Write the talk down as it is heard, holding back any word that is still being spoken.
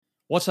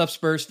What's up,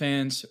 Spurs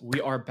fans?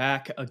 We are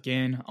back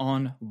again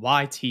on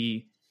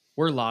YT.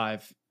 We're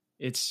live.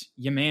 It's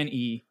your man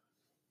E.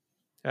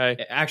 Hey.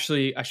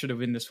 Actually, I should have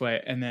been this way,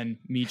 and then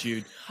me,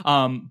 Jude.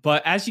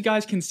 But as you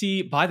guys can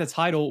see by the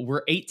title,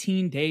 we're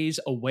 18 days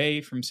away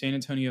from San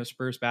Antonio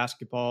Spurs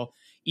basketball.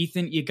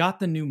 Ethan, you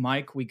got the new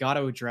mic. We got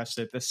to address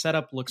it. The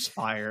setup looks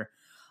fire.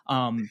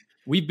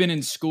 We've been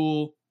in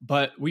school,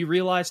 but we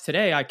realized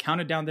today, I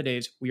counted down the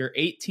days, we are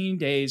 18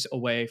 days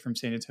away from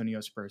San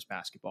Antonio Spurs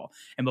basketball.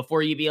 And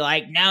before you be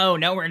like, no,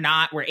 we're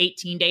not. We're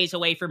 18 days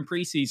away from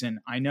preseason.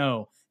 I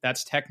know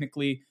that's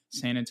technically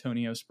San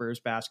Antonio Spurs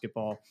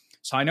basketball.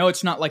 So I know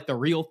it's not like the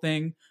real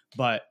thing,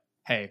 but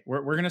hey,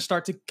 we're going to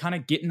start to kind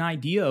of get an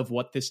idea of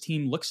what this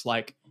team looks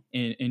like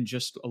in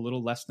just a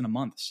little less than a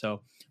month.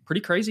 So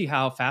pretty crazy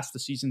how fast the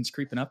season's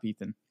creeping up,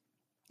 Ethan.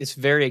 It's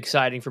very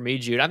exciting for me,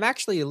 Jude. I'm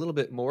actually a little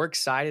bit more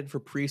excited for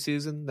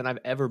preseason than I've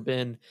ever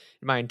been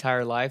in my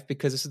entire life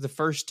because this is the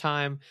first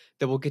time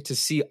that we'll get to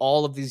see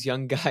all of these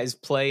young guys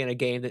play in a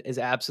game that is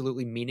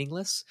absolutely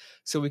meaningless.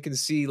 So we can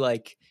see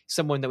like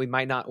someone that we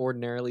might not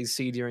ordinarily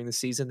see during the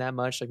season that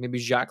much. Like maybe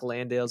Jacques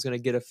Landale is going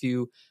to get a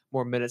few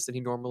more minutes than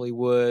he normally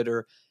would,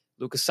 or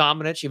Luka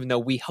Samanic, even though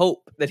we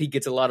hope that he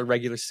gets a lot of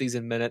regular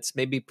season minutes.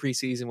 Maybe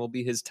preseason will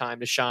be his time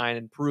to shine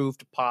and prove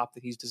to Pop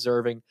that he's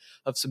deserving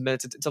of some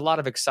minutes. It's a lot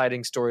of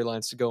exciting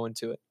storylines to go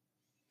into it.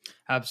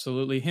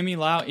 Absolutely. Himi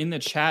Lau in the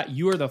chat,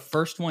 you are the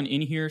first one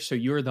in here, so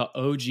you're the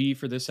OG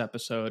for this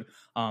episode.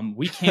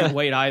 We can't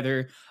wait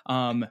either.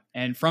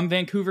 And from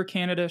Vancouver,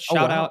 Canada,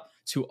 shout out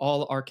to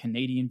all our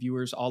Canadian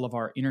viewers, all of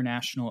our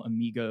international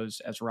amigos,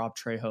 as Rob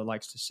Trejo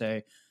likes to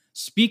say.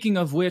 Speaking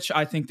of which,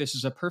 I think this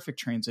is a perfect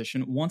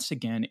transition. Once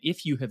again,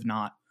 if you have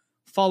not,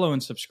 follow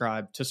and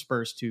subscribe to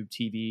SpursTube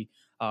TV.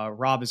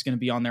 Rob is going to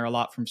be on there a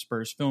lot from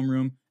Spurs Film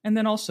Room. And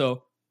then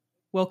also,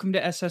 welcome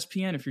to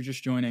SSPN if you're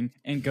just joining,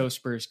 and go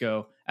Spurs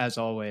go, as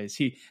always.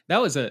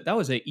 That was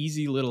a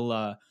easy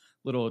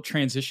little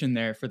transition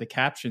there for the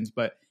captions,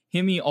 but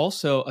Himi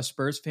also a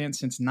Spurs fan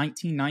since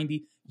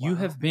 1990. Wow. You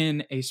have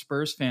been a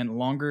Spurs fan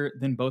longer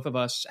than both of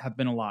us have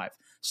been alive.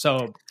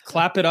 So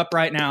clap it up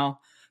right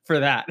now for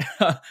that.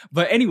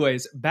 But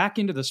anyways, back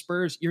into the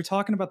Spurs. You're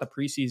talking about the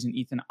preseason,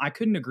 Ethan. I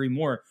couldn't agree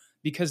more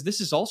because this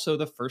is also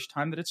the first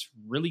time that it's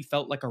really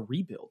felt like a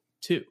rebuild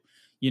too.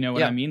 You know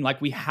what I mean?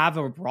 Like we have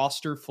a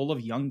roster full of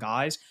young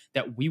guys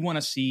that we want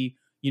to see,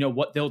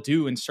 what they'll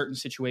do in certain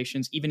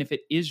situations, even if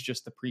it is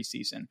just the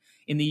preseason.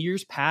 In the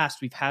years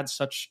past, we've had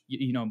such,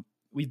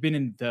 we've been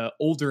in the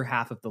older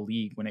half of the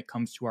league when it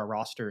comes to our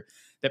roster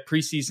that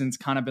preseason's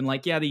kind of been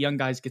like, yeah, the young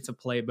guys get to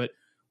play, but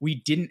we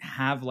didn't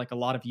have like a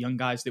lot of young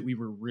guys that we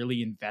were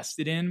really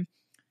invested in.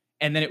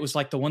 And then it was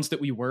like the ones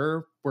that we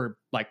were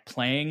like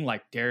playing,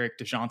 like Derek,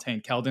 DeJounte,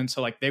 and Keldon.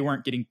 So like they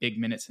weren't getting big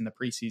minutes in the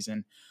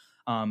preseason.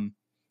 And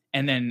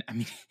then, I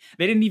mean,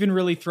 they didn't even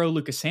really throw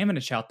Luka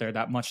Samanic out there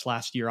that much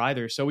last year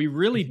either. So we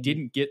really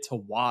didn't get to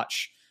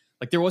watch.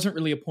 Like there wasn't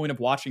really a point of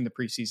watching the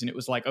preseason. It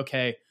was like,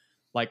 okay,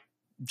 like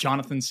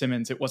Jonathan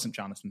Simmons. It wasn't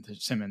Jonathan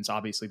Simmons,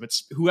 obviously, but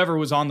whoever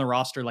was on the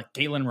roster, like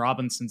Galen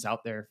Robinson's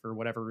out there for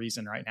whatever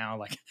reason right now.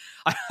 Like,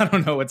 I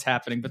don't know what's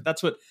happening, but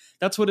that's what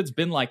it's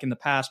been like in the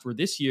past, where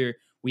this year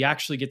we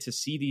actually get to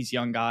see these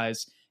young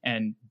guys,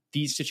 and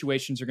these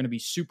situations are going to be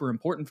super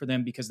important for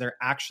them because they're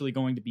actually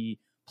going to be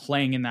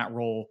playing in that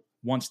role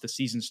once the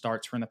season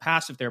starts. For in the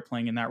past, if they're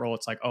playing in that role,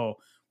 it's like, oh,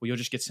 well, you'll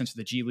just get sent to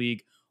the G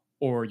League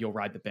or you'll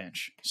ride the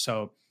bench.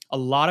 So a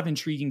lot of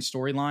intriguing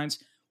storylines.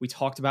 We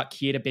talked about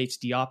Keita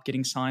Bates-Diop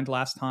getting signed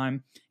last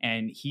time,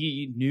 and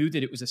he knew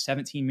that it was a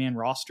 17-man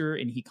roster,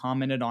 and he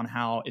commented on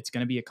how it's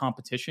going to be a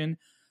competition.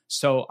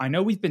 So I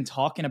know we've been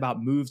talking about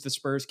moves the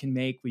Spurs can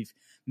make. We've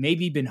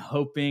maybe been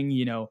hoping,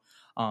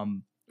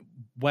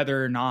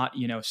 whether or not,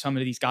 some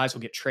of these guys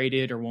will get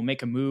traded or will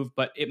make a move,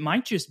 but it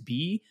might just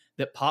be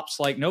that Pop's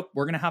like, nope,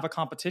 we're going to have a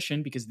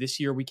competition because this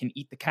year we can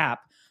eat the cap.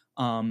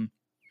 And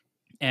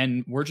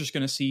we're just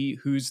going to see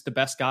who's the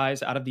best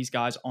guys out of these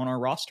guys on our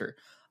roster.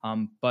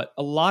 But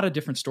a lot of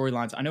different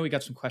storylines. I know we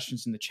got some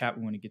questions in the chat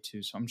we want to get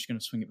to, so I'm just going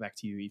to swing it back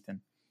to you,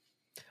 Ethan.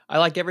 I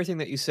like everything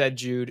that you said,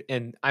 Jude,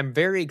 and I'm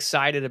very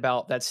excited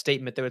about that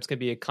statement that it's going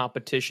to be a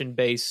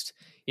competition-based,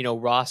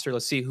 roster.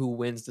 Let's see who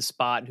wins the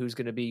spot and who's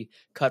going to be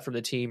cut from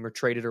the team or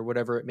traded or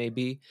whatever it may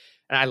be.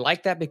 And I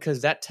like that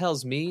because that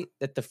tells me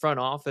that the front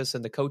office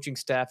and the coaching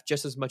staff,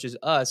 just as much as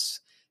us,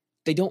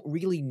 they don't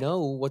really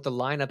know what the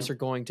lineups are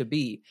going to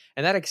be.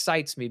 And that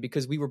excites me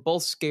because we were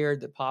both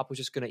scared that Pop was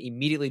just going to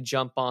immediately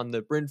jump on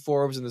the Bryn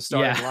Forbes in the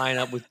starting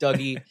lineup with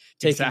Dougie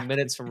taking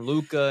minutes from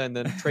Luka and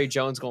then Trey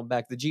Jones going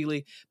back to the G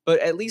League. But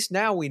at least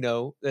now we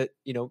know that,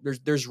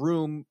 there's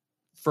room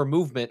for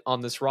movement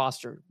on this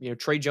roster.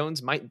 Trey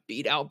Jones might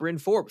beat out Bryn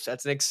Forbes.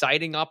 That's an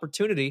exciting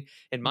opportunity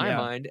in my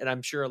mind, and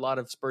I'm sure a lot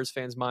of Spurs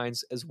fans'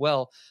 minds as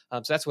well.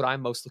 So that's what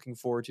I'm most looking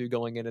forward to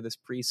going into this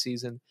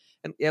preseason.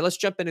 And let's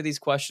jump into these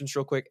questions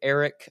real quick.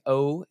 Eric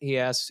O, he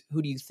asks,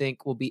 who do you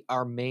think will be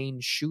our main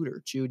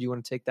shooter? Jude, do you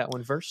want to take that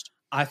one first?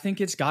 I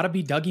think it's got to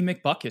be Dougie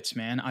McBuckets,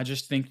 man. I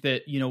just think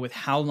that, with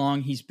how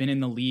long he's been in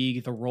the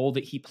league, the role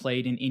that he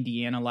played in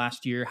Indiana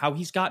last year, how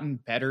he's gotten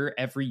better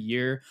every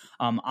year.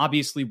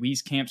 Obviously,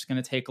 Wieskamp's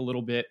going to take a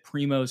little bit.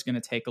 Primo's going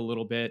to take a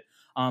little bit.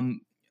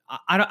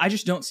 I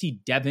just don't see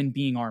Devin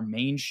being our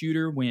main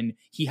shooter when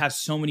he has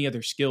so many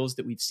other skills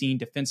that we've seen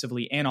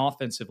defensively and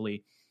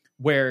offensively,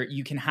 where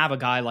you can have a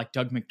guy like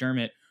Doug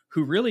McDermott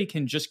who really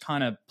can just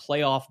kind of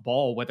play off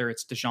ball, whether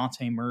it's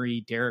DeJounte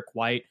Murray, Derek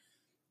White,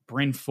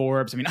 Bryn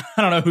Forbes. I mean,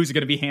 I don't know who's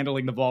going to be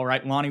handling the ball,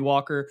 right? Lonnie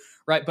Walker,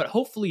 right? But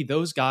hopefully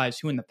those guys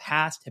who in the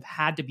past have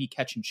had to be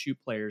catch and shoot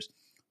players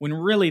when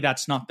really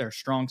that's not their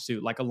strong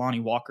suit, like a Lonnie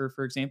Walker,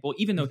 for example,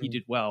 even though he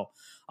did well,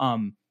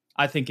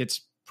 I think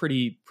it's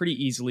pretty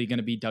easily going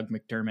to be Doug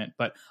McDermott.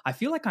 But I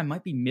feel like I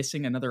might be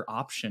missing another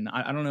option.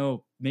 I don't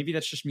know. Maybe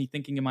that's just me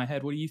thinking in my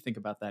head. What do you think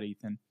about that,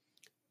 Ethan?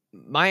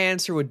 My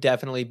answer would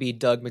definitely be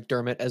Doug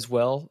McDermott as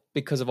well,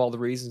 because of all the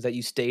reasons that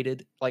you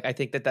stated. Like, I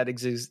think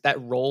that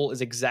role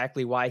is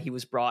exactly why he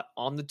was brought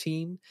on the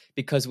team,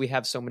 because we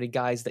have so many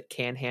guys that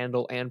can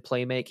handle and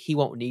play make. He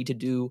won't need to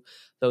do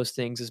those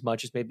things as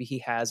much as maybe he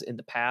has in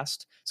the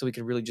past, so we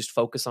can really just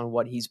focus on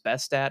what he's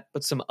best at.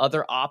 But some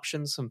other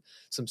options,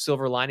 some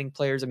silver lining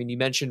players. I mean, you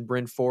mentioned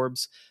Bryn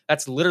Forbes.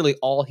 That's literally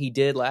all he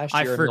did last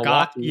year. I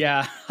forgot. In Milwaukee.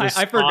 Yeah,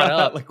 I forgot.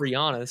 Up, like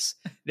Giannis.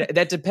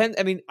 That depends.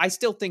 I mean, I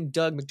still think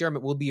Doug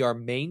McDermott will be our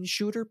main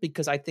shooter,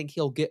 because I think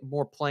he'll get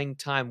more playing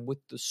time with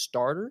the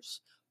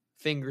starters.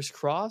 Fingers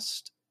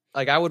crossed.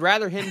 Like, I would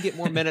rather him get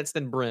more minutes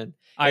than Bryn.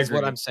 Is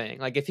what I'm saying.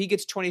 Like, if he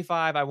gets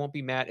 25, I won't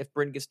be mad. If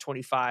Bryn gets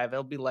 25,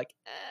 it'll be like,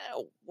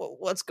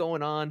 what's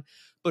going on?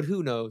 But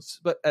who knows?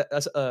 But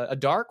a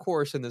dark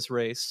horse in this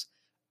race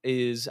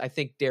is, I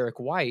think, Derek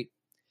White,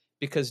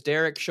 because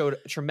Derek showed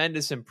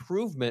tremendous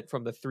improvement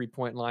from the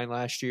 3-point line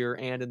last year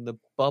and in the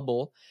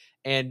bubble.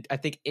 And I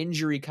think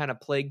injury kind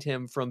of plagued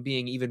him from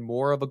being even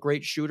more of a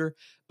great shooter.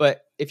 But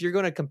if you're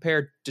going to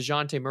compare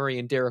DeJounte Murray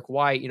and Derek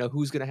White,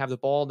 who's going to have the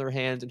ball in their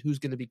hands and who's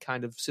going to be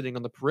kind of sitting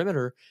on the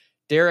perimeter,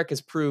 Derek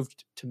has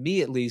proved, to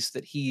me at least,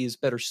 that he is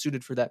better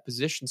suited for that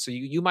position. So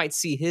you might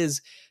see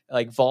his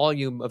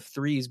volume of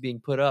threes being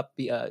put up,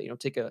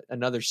 take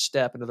another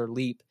step, another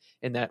leap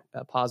in that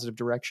positive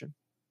direction.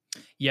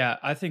 Yeah,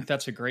 I think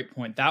that's a great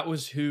point. That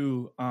was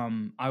who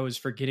I was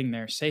forgetting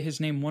there. Say his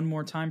name one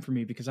more time for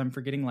me, because I'm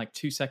forgetting like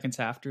 2 seconds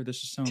after.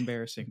 This is so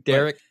embarrassing.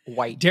 Derek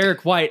White.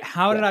 Derek White.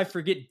 How did I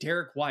forget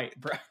Derek White,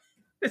 bro?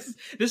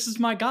 This is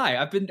my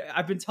guy.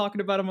 I've been talking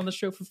about him on the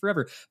show for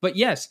forever. But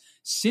yes,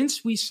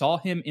 since we saw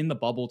him in the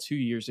bubble 2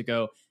 years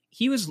ago,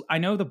 I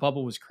know the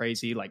bubble was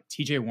crazy. Like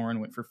TJ Warren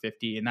went for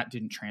 50 and that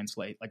didn't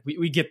translate. Like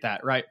we get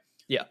that, right?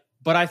 Yeah.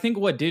 But I think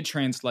what did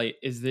translate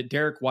is that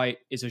Derek White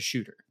is a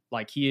shooter.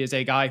 Like, he is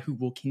a guy who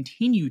will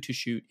continue to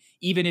shoot,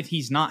 even if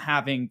he's not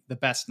having the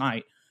best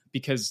night,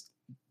 because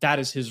that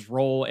is his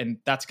role. And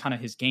that's kind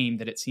of his game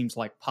that it seems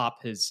like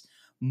Pop has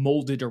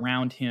molded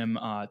around him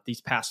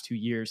these past 2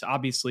 years.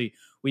 Obviously,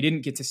 we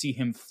didn't get to see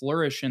him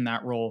flourish in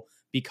that role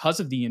because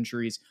of the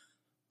injuries.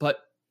 But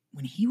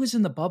when he was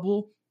in the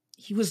bubble,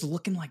 he was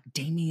looking like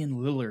Damian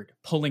Lillard,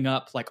 pulling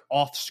up like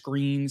off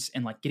screens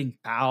and like getting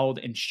fouled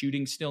and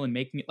shooting still and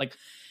making it like...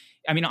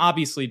 I mean,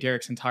 obviously,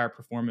 Derek's entire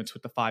performance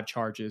with the 5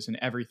 charges and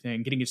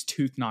everything, getting his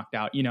tooth knocked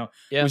out,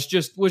 was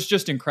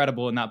just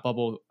incredible in that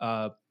bubble,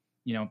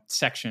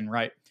 section,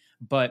 right?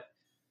 But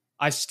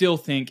I still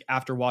think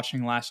after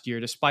watching last year,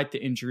 despite the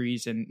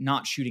injuries and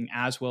not shooting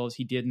as well as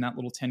he did in that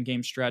little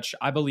 10-game stretch,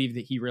 I believe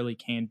that he really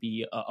can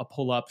be a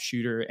pull-up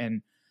shooter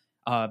and,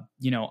 a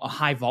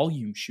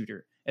high-volume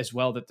shooter as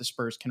well that the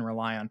Spurs can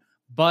rely on.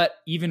 But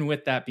even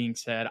with that being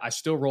said, I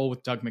still roll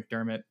with Doug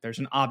McDermott. There's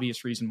an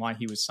obvious reason why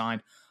he was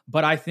signed.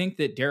 But I think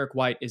that Derek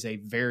White is a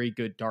very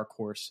good dark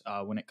horse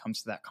when it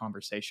comes to that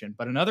conversation.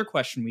 But another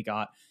question we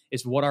got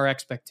is what our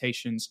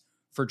expectations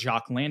for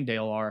Jock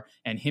Landale are.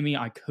 And Hemi,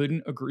 I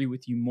couldn't agree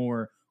with you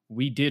more.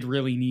 We did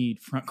really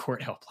need front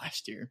court help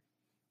last year.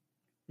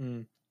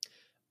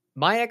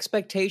 My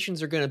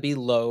expectations are going to be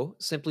low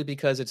simply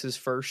because it's his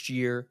first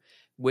year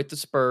with the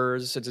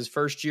Spurs. It's his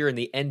first year in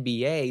the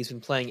NBA. He's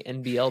been playing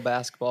NBL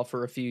basketball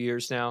for a few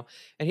years now.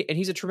 And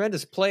he's a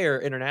tremendous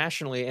player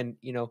internationally. And,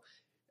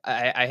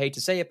 I hate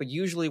to say it, but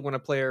usually when a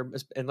player,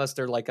 unless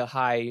they're like a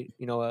high,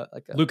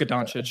 like a Luka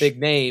Doncic, a big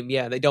name,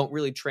 they don't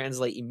really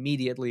translate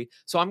immediately.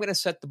 So I'm going to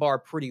set the bar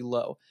pretty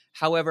low.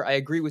 However, I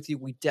agree with you.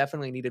 We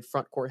definitely needed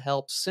front court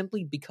help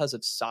simply because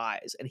of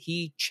size, and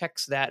he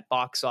checks that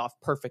box off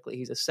perfectly.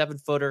 He's a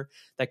 7-footer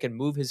that can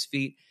move his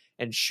feet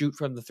and shoot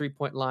from the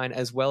 3-point line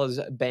as well as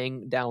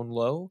bang down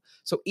low.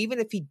 So even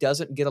if he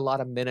doesn't get a lot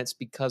of minutes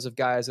because of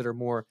guys that are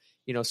more,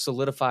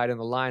 solidified in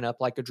the lineup,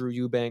 like a Drew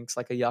Eubanks,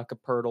 like a Jakob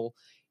Poeltl,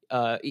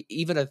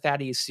 even a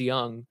Thaddeus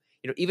Young,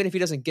 even if he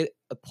doesn't get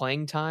a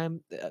playing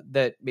time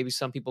that maybe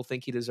some people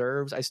think he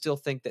deserves, I still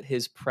think that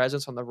his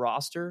presence on the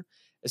roster,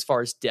 as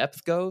far as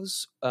depth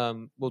goes,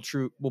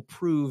 will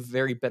prove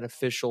very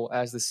beneficial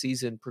as the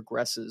season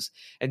progresses.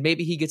 And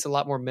maybe he gets a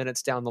lot more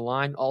minutes down the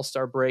line,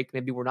 All-Star break.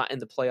 Maybe we're not in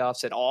the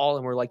playoffs at all,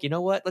 and we're like, you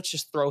know what? Let's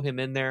just throw him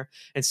in there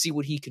and see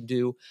what he can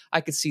do.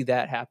 I could see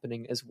that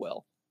happening as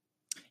well.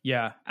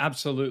 Yeah,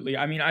 absolutely.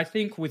 I mean, I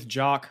think with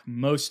Jock,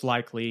 most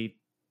likely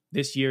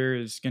this year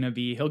is going to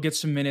be he'll get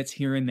some minutes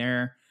here and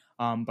there,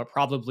 but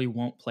probably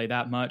won't play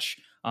that much.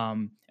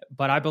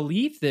 But I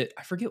believe that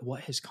I forget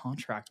what his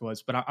contract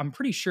was, but I'm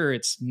pretty sure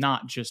it's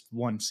not just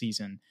one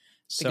season.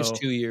 I think it's So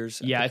 2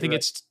 years. yeah, You're right.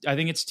 I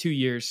think it's 2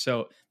 years.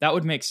 So that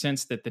would make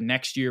sense that the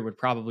next year would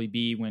probably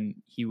be when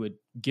he would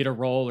get a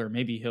role, or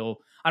maybe he'll.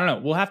 I don't know.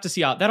 We'll have to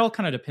see how that all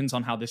kind of depends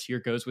on how this year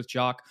goes with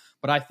Jock.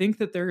 But I think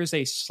that there is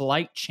a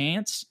slight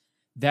chance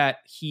that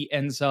he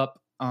ends up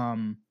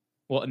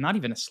well, not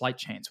even a slight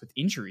chance with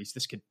injuries.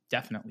 This could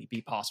definitely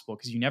be possible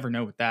because you never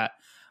know with that.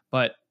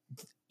 But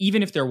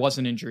even if there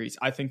wasn't injuries,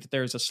 I think that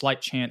there's a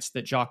slight chance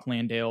that Jock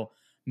Landale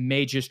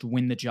may just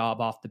win the job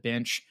off the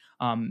bench.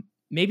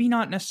 Maybe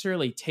not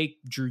necessarily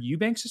take Drew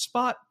Eubanks'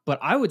 spot, but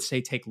I would say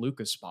take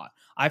Luka's spot.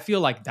 I feel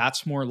like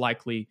that's more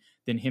likely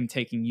than him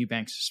taking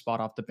Eubanks'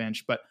 spot off the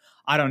bench. But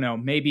I don't know.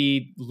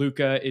 Maybe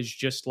Luka is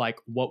just like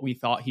what we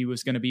thought he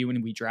was going to be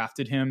when we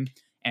drafted him,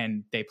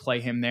 and they play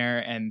him there,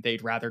 and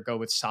they'd rather go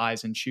with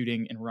size and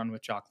shooting and run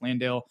with Jock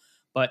Landale.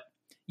 But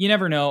you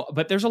never know.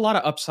 But there's a lot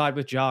of upside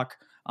with Jock,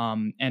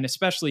 and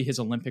especially his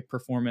Olympic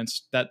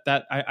performance.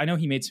 I know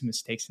he made some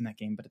mistakes in that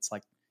game, but it's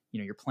like,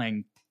 you're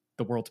playing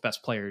the world's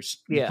best players.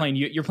 Yeah.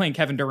 You're playing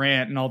Kevin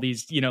Durant and all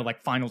these,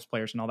 like finals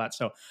players and all that.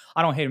 So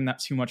I don't hate him that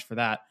too much for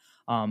that.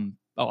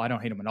 I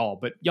don't hate him at all,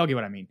 but y'all get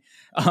what I mean.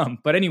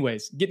 But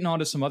anyways, getting on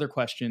to some other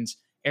questions.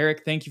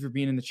 Eric, thank you for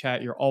being in the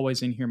chat. You're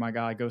always in here, my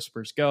guy. Go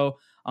Spurs, go.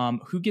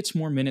 Who gets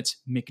more minutes,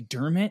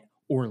 McDermott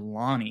or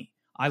Lonnie?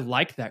 I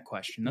like that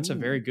question. That's a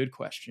very good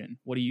question.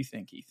 What do you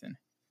think, Ethan?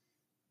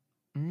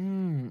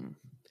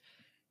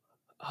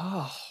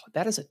 Oh,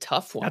 that is a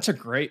tough one. That's a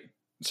great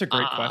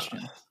question.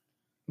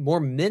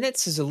 More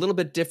minutes is a little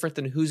bit different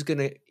than who's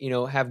going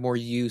to, have more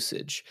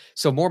usage.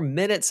 So more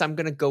minutes, I'm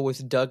going to go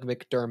with Doug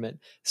McDermott,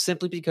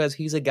 simply because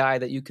he's a guy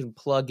that you can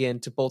plug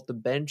into both the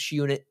bench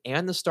unit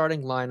and the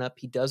starting lineup.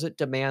 He doesn't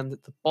demand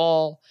the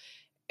ball,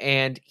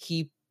 and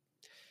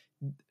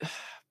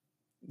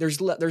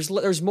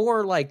there's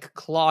more like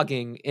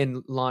clogging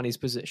in Lonnie's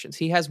positions.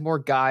 He has more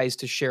guys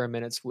to share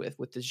minutes with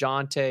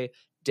DeJounte,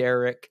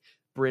 Derek,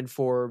 Bryn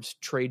Forbes,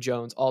 Trey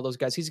Jones, all those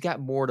guys. He's got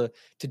more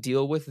to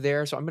deal with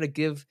there. So I'm going to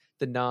give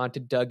the nod to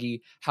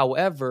Dougie.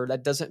 However,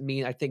 that doesn't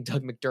mean I think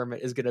Doug McDermott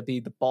is going to be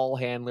the ball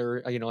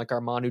handler, like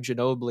our Manu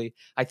Ginobili.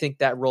 I think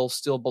that role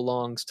still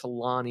belongs to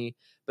Lonnie.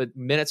 But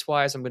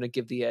minutes-wise, I'm going to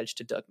give the edge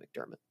to Doug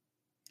McDermott.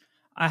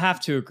 I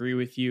have to agree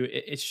with you.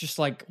 It's just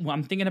like,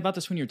 I'm thinking about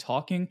this when you're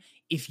talking.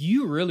 If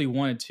you really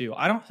wanted to,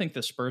 I don't think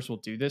the Spurs will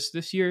do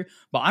this year,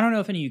 but I don't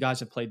know if any of you guys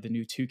have played the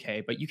new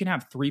 2K, but you can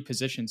have 3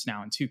 positions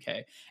now in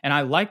 2K. And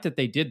I like that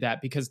they did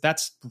that because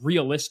that's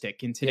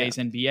realistic in today's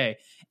NBA.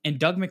 And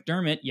Doug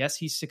McDermott, yes,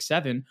 he's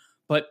 6'7",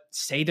 but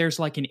say there's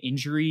like an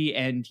injury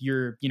and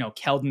you're,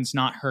 Keldon's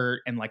not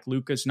hurt and like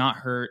Luka's not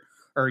hurt,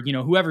 or,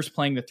 whoever's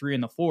playing the 3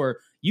 and the 4,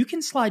 you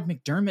can slide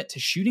McDermott to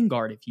shooting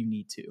guard if you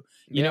need to.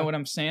 You know what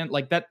I'm saying?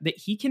 Like that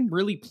he can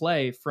really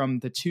play from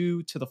the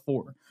 2 to the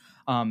 4.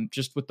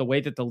 Just with the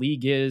way that the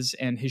league is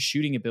and his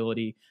shooting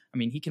ability. I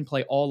mean, he can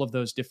play all of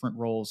those different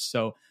roles.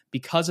 So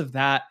because of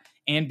that,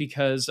 and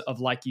because of,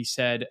 like you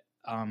said,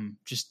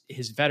 just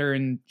his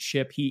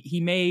veteranship, he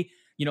may,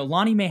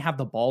 Lonnie may have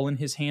the ball in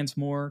his hands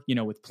more,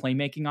 with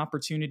playmaking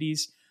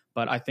opportunities.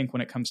 But I think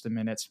when it comes to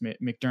minutes,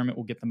 McDermott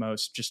will get the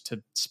most just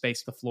to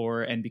space the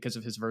floor and because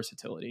of his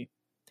versatility.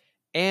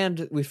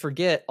 And we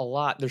forget a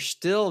lot. There's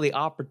still the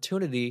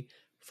opportunity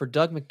for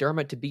Doug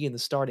McDermott to be in the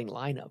starting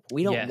lineup.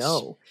 We don't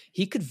know.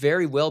 He could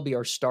very well be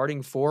our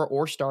starting 4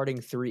 or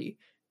starting 3,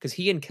 because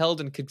he and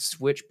Keldon could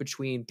switch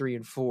between 3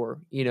 and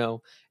 4,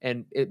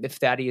 and if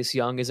Thaddeus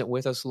Young isn't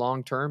with us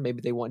long term,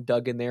 maybe they want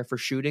Doug in there for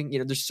shooting.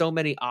 There's so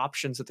many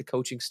options that the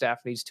coaching staff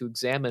needs to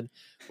examine,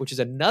 which is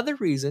another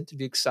reason to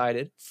be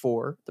excited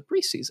for the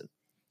preseason.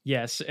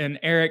 Yes, and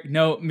Eric,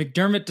 no,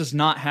 McDermott does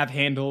not have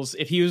handles.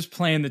 If he was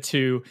playing the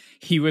 2,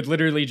 he would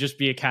literally just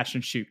be a catch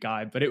and shoot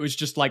guy. But it was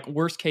just like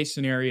worst case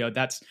scenario.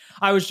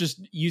 I was just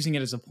using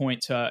it as a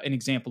point to an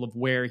example of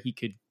where he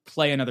could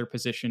play another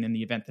position in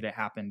the event that it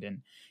happened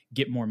and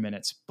get more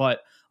minutes.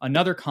 But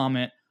another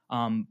comment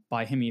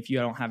by Hemi, if you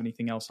don't have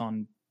anything else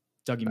on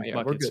Dougie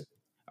McBuckets. We're good.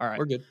 All right.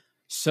 We're good.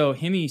 So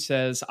Hemi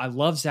says, I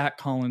love Zach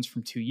Collins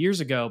from 2 years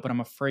ago, but I'm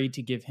afraid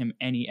to give him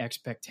any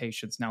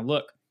expectations. Now,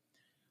 look,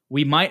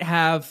 we might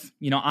have,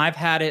 I've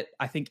had it.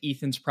 I think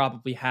Ethan's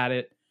probably had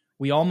it.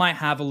 We all might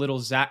have a little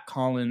Zach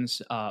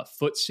Collins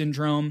foot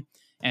syndrome.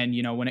 And,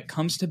 when it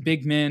comes to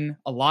big men,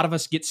 a lot of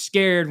us get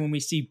scared when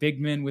we see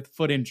big men with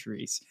foot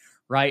injuries,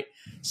 right?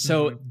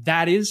 So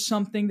that is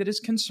something that is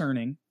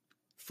concerning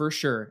for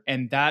sure.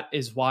 And that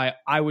is why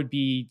I would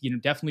be,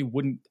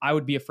 I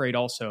would be afraid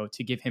also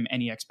to give him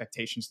any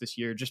expectations this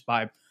year, just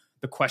by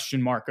the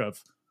question mark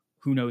of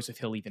who knows if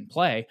he'll even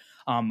play,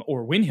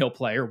 or when he'll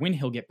play, or when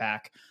he'll get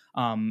back,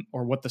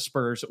 or what the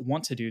Spurs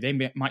want to do. They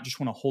might just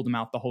want to hold him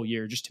out the whole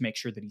year just to make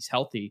sure that he's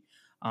healthy.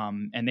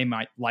 And they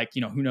might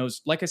who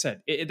knows, like I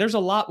said, there's a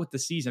lot with the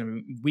season. I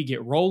mean, we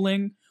get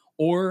rolling,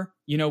 or,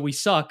 we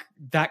suck.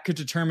 That could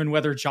determine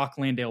whether Jock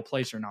Landale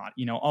plays or not.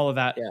 All of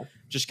that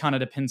just kind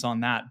of depends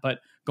on that. But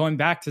going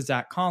back to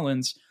Zach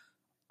Collins,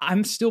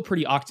 I'm still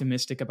pretty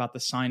optimistic about the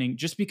signing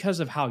just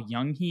because of how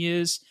young he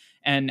is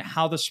and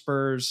how the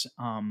Spurs,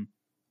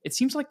 it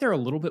seems like they're a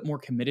little bit more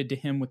committed to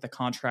him with the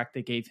contract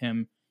they gave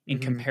him in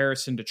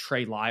comparison to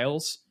Trey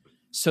Lyles.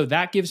 So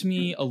that gives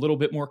me a little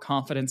bit more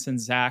confidence in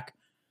Zach.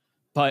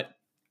 But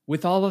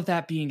with all of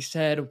that being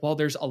said, while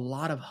there's a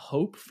lot of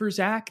hope for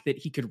Zach that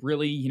he could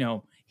really,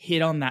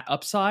 hit on that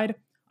upside,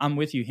 I'm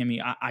with you, Himmy.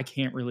 I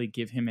can't really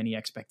give him any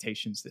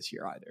expectations this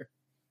year either.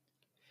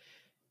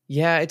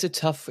 Yeah, it's a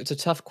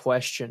tough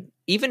question.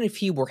 Even if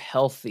he were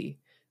healthy,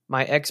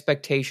 my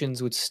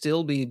expectations would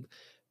still be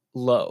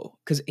low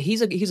because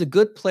he's a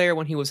good player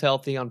when he was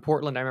healthy on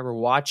Portland. I remember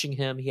watching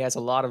him. He has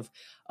a lot of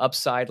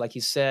upside, like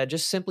you said,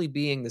 just simply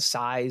being the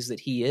size that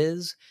he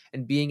is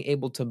and being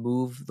able to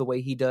move the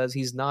way he does.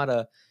 He's not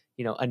a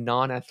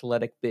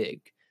non-athletic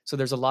big. So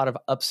there's a lot of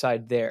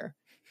upside there.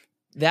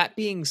 That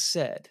being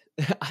said,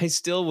 I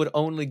still would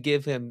only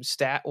give him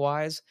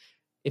stat-wise,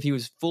 if he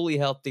was fully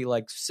healthy,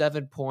 like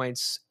 7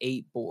 points,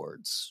 8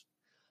 boards,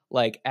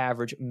 like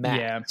average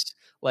max. Yeah.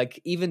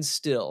 Like even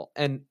still.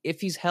 And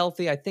if he's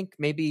healthy, I think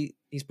maybe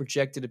he's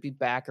projected to be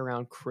back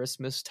around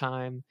Christmas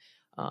time,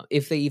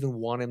 if they even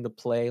want him to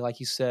play, like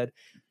you said.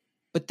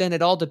 But then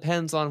it all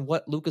depends on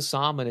what Luka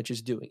Samanic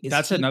is doing.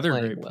 That's another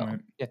great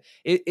point. Yeah.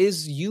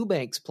 Is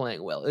Eubanks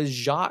playing well? Is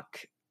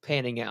Jacques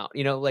panning out?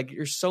 Like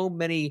there's so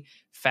many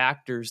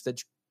factors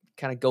that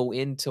kind of go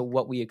into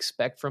what we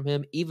expect from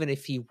him, even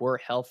if he were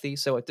healthy.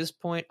 So at this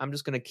point, I'm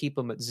just going to keep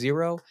him at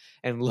 0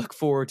 and look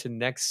forward to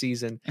next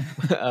season,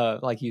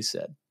 like you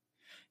said.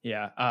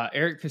 Yeah.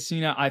 Eric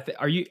Pacina,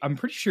 I'm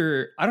pretty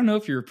sure, I don't know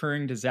if you're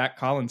referring to Zach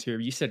Collins here.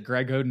 You said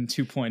Greg Oden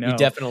 2.0. He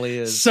definitely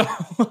is. So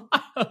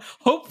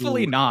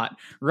hopefully not,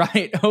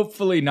 right?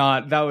 Hopefully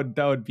not. That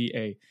would be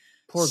a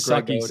poor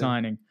sucky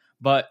signing.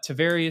 But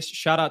Tavarius,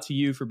 shout out to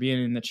you for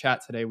being in the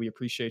chat today. We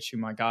appreciate you,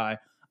 my guy.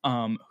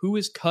 Who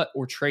is cut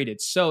or traded?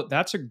 So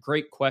that's a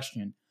great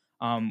question.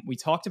 We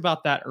talked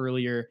about that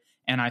earlier.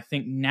 And I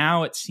think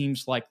now it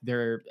seems like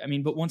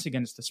but once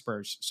again, it's the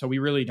Spurs. So we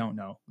really don't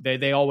know.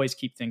 They always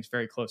keep things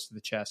very close to the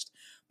chest.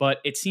 But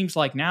it seems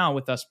like now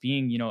with us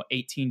being,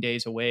 18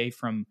 days away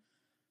from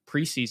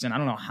preseason, I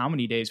don't know how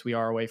many days we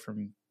are away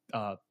from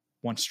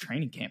once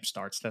training camp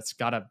starts. That's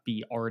got to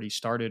be already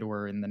started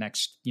or in the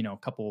next,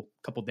 couple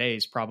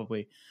days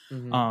probably.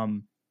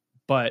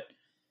 But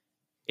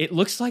it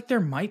looks like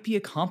there might be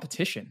a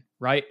competition,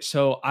 right?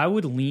 So I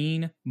would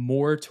lean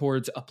more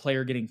towards a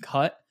player getting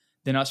cut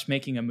than us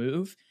making a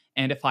move.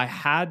 And if I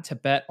had to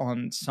bet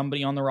on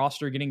somebody on the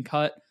roster getting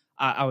cut,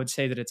 I would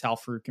say that it's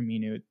Al-Farouq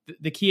Aminu.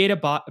 The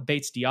Keita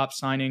Bates-Diop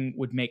signing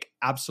would make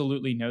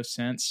absolutely no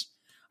sense.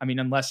 I mean,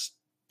 unless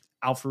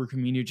Al-Farouq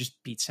Aminu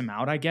just beats him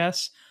out, I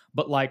guess.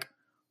 But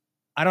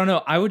I don't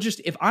know. I would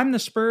just, if I'm the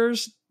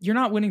Spurs, you're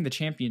not winning the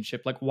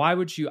championship. Why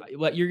would you?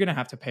 You're going to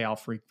have to pay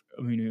Al-Farouq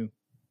Aminu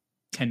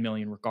 $10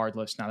 million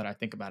regardless, now that I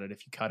think about it,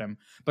 if you cut him.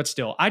 But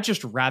still, I'd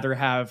just rather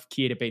have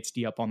Keita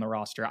Bates-Diop on the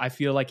roster. I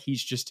feel like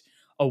he's just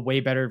a way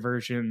better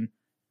version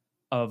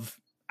of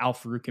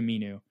Al-Farouq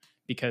Aminu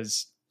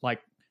because,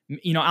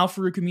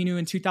 Al-Farouq Aminu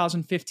in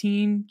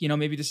 2015,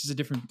 maybe this is a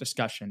different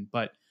discussion,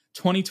 but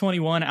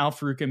 2021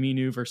 Al-Farouq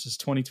Aminu versus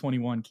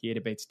 2021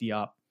 Keita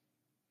Bates-Diop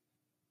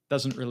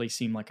doesn't really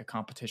seem like a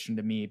competition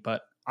to me,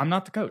 but I'm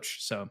not the coach,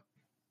 so...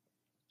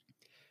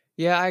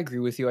 Yeah, I agree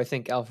with you. I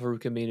think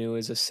Al-Farouq Aminu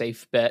is a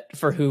safe bet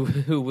for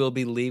who will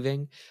be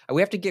leaving.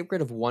 We have to get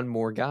rid of one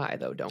more guy,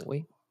 though, don't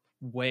we?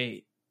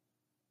 Wait.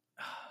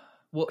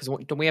 Well,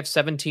 don't we have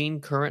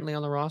 17 currently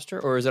on the roster,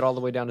 or is it all the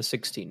way down to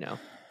 16 now?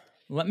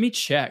 Let me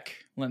check.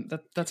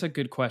 That's a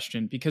good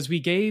question because we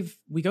gave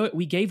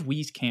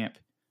Wieskamp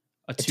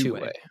a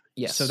two-way.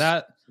 Yes. So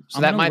that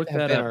might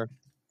have been our.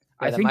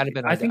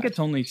 I think it's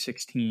only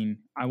 16.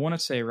 I want to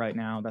say right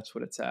now that's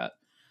what it's at.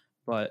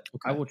 But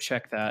okay. I will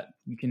check that.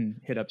 You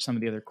can hit up some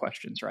of the other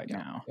questions right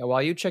now. Yeah,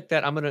 while you check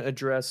that, I'm going to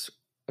address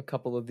a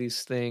couple of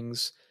these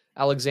things.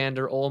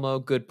 Alexander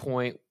Olmo, good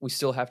point. We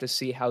still have to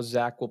see how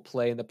Zach will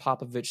play in the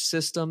Popovich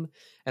system,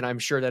 and I'm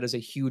sure that is a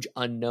huge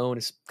unknown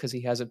because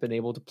he hasn't been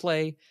able to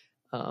play,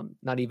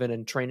 not even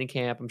in training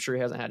camp. I'm sure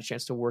he hasn't had a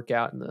chance to work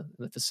out in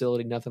the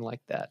facility, nothing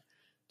like that.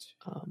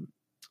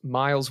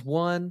 Miles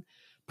 1.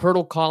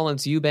 Pirtle,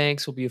 Collins,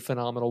 Eubanks will be a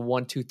phenomenal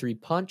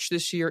 1-2-3 punch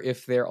this year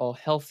if they're all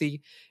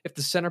healthy. If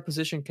the center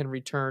position can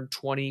return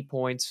 20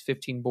 points,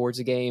 15 boards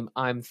a game,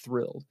 I'm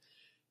thrilled.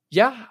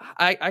 Yeah,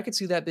 I could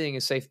see that being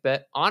a safe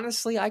bet.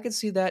 Honestly, I could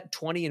see that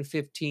 20 and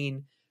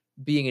 15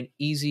 being an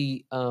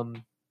easy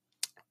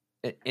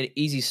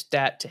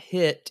stat to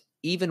hit,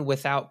 even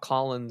without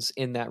Collins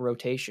in that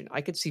rotation.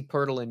 I could see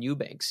Pirtle and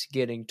Eubanks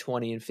getting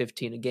 20 and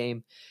 15 a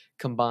game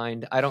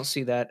combined. I don't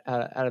see that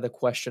out of the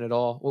question at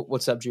all.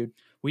 What's up, Jude?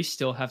 We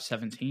still have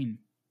 17.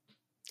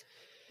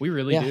 We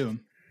really do.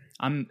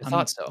 I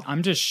thought so.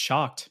 I'm just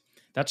shocked.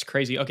 That's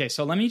crazy. Okay,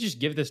 so let me just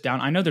give this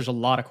down. I know there's a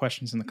lot of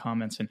questions in the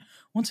comments, and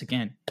once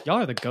again, y'all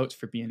are the goats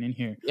for being in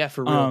here. Yeah,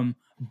 for real.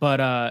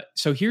 But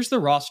so here's the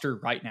roster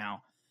right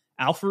now.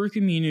 Al-Farouq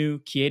Aminu,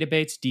 Keita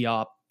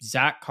Bates-Diop,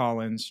 Zach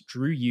Collins,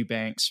 Drew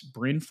Eubanks,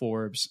 Bryn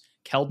Forbes,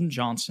 Keldon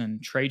Johnson,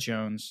 Trey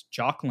Jones,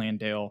 Jock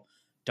Landale,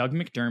 Doug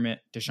McDermott,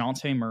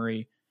 DeJounte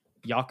Murray,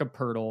 Jakob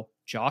Pertl,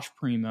 Josh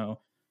Primo,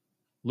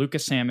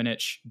 Lucas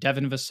Samanich,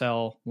 Devin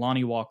Vassell,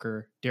 Lonnie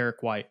Walker,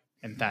 Derek White,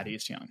 and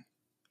Thaddeus Young.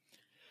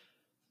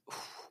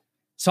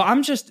 So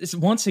I'm just,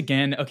 once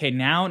again, okay,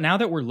 now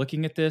that we're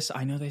looking at this,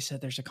 I know they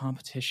said there's a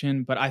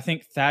competition, but I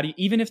think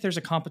even if there's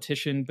a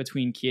competition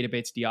between Keita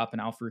Bates-Diop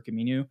and Al-Farouq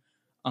Aminu,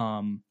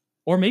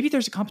 or maybe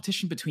there's a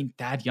competition between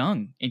Thad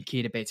Young and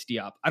Keita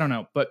Bates-Diop. I don't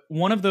know. But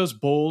one of those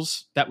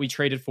Bulls that we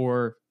traded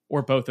for,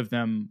 or both of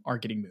them, are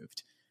getting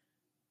moved.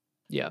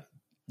 Yeah.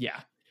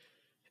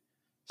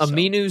 So.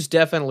 Aminu's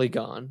definitely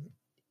gone.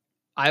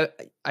 I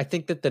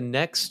think that the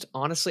next,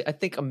 honestly, I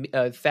think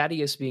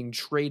Thaddeus being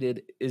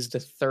traded is the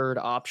third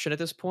option at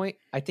this point.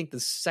 I think the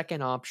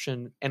second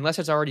option, unless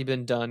it's already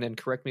been done, and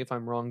correct me if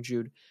I'm wrong,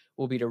 Jude,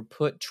 will be to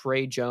put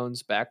Trey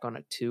Jones back on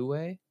a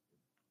two-way.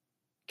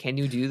 Can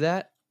you do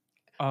that?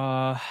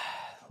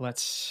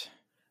 Let's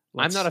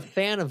I'm not a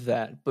fan of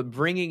that, but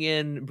bringing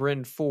in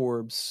Bryn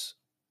Forbes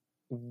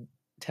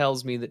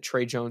tells me that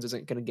Trey Jones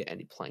isn't going to get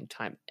any playing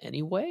time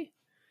anyway.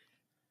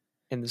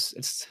 And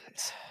it's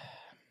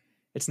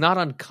not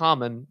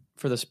uncommon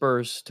for the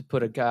Spurs to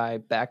put a guy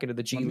back into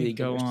the G League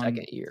in their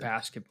second year.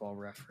 Basketball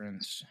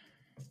Reference.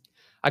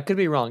 I could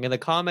be wrong. In the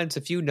comments,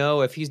 if you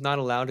know if he's not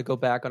allowed to go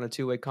back on a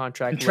two-way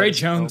contract, Can Trey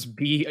Jones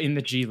be in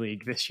the G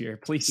League this year?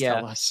 Please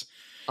tell us.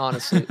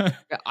 Honestly,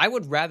 I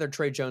would rather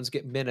Trey Jones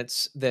get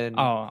minutes than.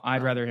 Oh,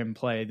 I'd rather him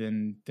play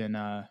than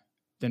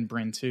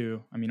Bryn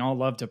too. I mean, all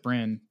love to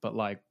Bryn, but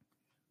like,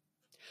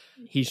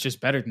 he's just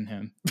better than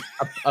him.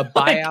 A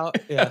buyout.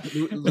 Yeah,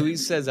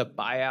 Luis says a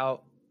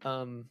buyout.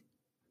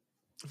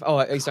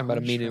 He's talking about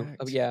Aminu.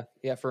 Oh,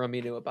 yeah, for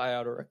Aminu, a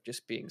buyout or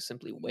just being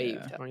simply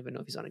waived. Yeah. I don't even know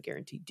if he's on a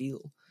guaranteed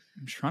deal.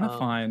 I'm trying to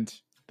find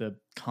the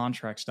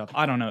contract stuff.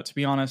 I don't know. To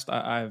be honest,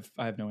 I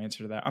have no answer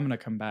to that. I'm gonna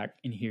come back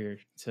in here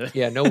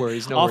to no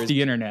worries, off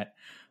the internet.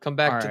 Come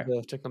back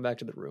come back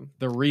to the room.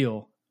 The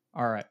real.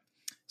 All right.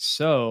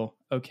 So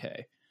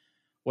okay,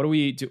 what do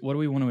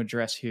we want to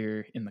address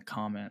here in the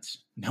comments?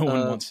 No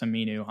one wants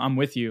Aminu. I'm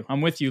with you,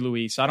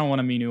 Luis. I don't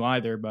want Aminu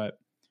either, but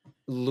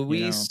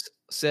Luis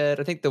said,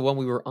 I think the one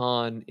we were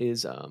on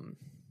is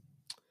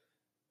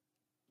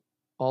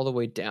all the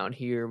way down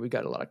here. We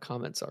got a lot of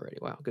comments already.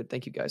 Wow, good.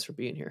 Thank you guys for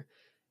being here.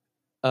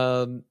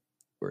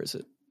 Where is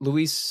it?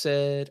 Luis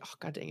said, oh,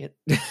 god dang it.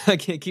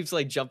 It keeps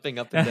like jumping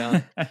up and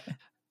down.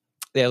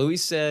 Yeah,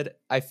 Luis said,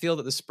 I feel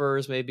that the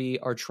Spurs maybe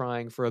are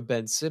trying for a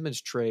Ben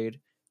Simmons trade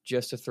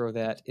just to throw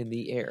that in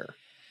the air.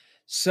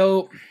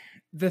 So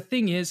the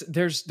thing is,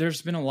 there's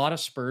been a lot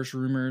of Spurs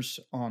rumors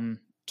on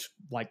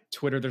like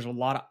Twitter. There's a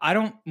lot of, I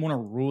don't want to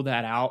rule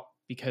that out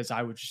because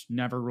I would just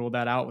never rule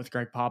that out with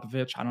Greg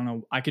Popovich. I don't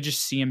know. I could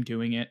just see him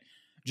doing it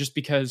just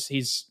because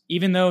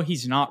even though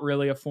he's not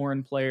really a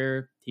foreign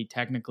player, he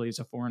technically is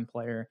a foreign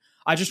player.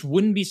 I just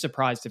wouldn't be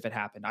surprised if it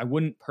happened. I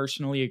wouldn't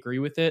personally agree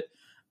with it,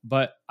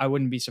 but I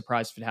wouldn't be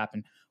surprised if it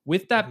happened.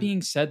 With that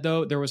being said,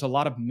 though, there was a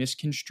lot of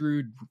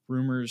misconstrued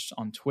rumors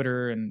on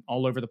Twitter and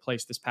all over the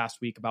place this past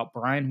week about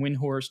Brian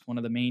Windhorst, one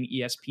of the main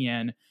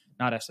ESPN,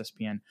 not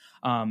SSPN,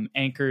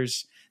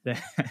 anchors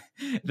that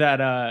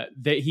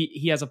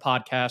he has a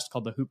podcast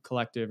called the Hoop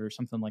Collective or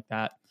something like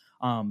that.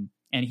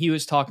 And he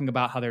was talking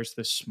about how there's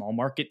this small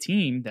market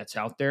team that's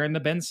out there in the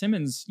Ben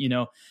Simmons,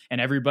 and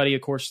everybody,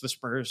 of course, the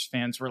Spurs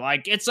fans were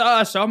like, it's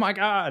us. Oh my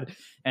God.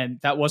 And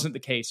that wasn't the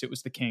case. It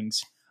was the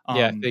Kings.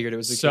 I figured it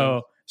was the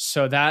Kings.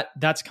 So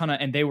that's kind of,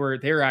 and they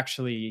were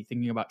actually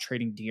thinking about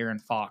trading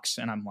De'Aaron Fox.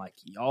 And I'm like,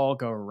 y'all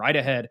go right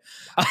ahead.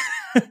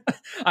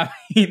 I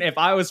mean, if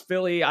I was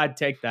Philly, I'd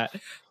take that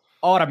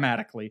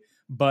automatically.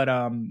 But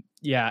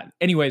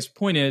anyways,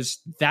 point is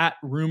that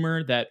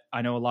rumor that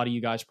I know a lot of you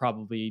guys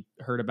probably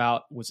heard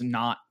about was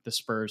not the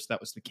Spurs.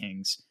 That was the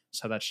Kings.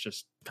 So that's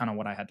just kind of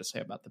what I had to say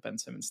about the Ben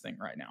Simmons thing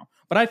right now.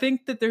 But I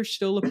think that there's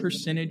still a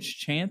percentage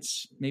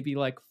chance, maybe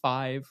like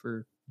 5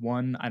 or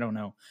 1. I don't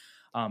know.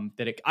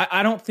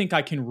 I don't think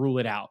I can rule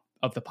it out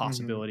of the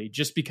possibility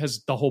just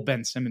because the whole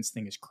Ben Simmons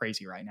thing is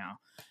crazy right now.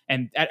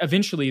 And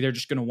eventually they're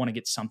just going to want to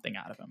get something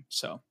out of him.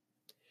 So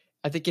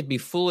I think it'd be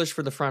foolish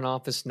for the front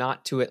office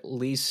not to at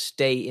least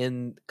stay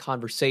in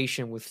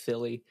conversation with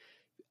Philly.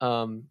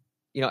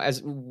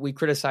 As we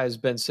criticize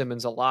Ben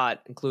Simmons a lot,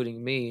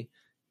 including me,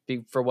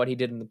 for what he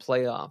did in the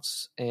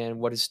playoffs and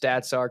what his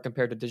stats are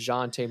compared to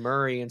DeJounte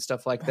Murray and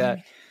stuff like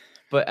that.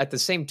 But at the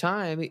same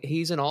time,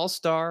 he's an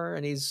all-star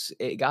and he's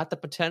got the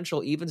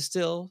potential even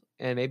still.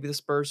 And maybe the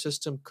Spurs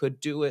system could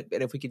do it.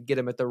 And if we could get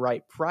him at the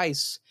right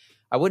price,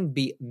 I wouldn't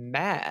be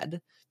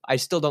mad. I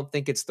still don't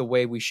think it's the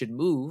way we should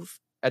move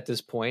at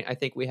this point. I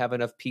think we have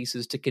enough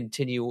pieces to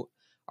continue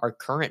our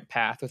current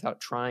path without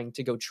trying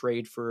to go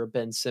trade for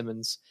Ben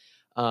Simmons.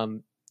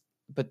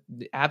 But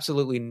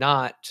absolutely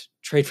not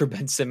trade for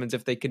Ben Simmons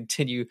if they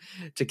continue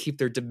to keep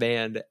their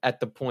demand at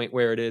the point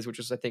where it is, which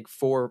is, I think,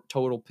 4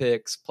 total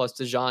picks plus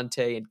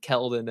DeJounte and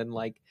Keldon and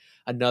like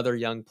another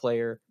young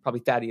player,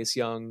 probably Thaddeus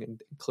Young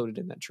included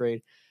in that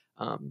trade.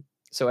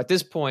 So at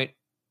this point,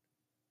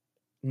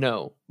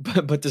 No,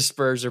 but the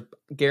Spurs are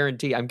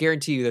guarantee. I'm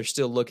guarantee you they're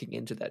still looking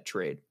into that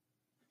trade.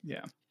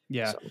 Yeah.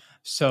 Yeah.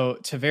 So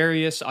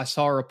Tavarius, I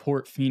saw a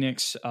report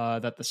Phoenix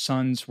that the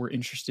Suns were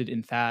interested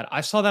in Thad.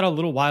 I saw that a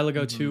little while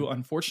ago too.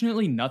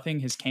 Unfortunately, nothing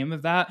has came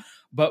of that.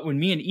 But when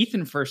me and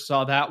Ethan first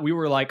saw that, we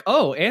were like,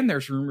 oh, and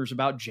there's rumors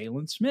about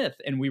Jalen Smith.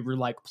 And we were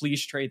like,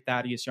 please trade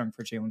Thaddeus Young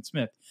for Jalen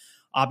Smith.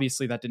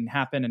 Obviously, that didn't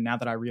happen. And now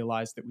that I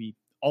realize that we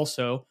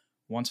also,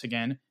 once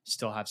again,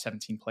 still have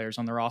 17 players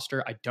on the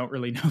roster, I don't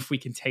really know if we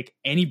can take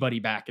anybody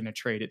back in a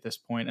trade at this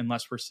point,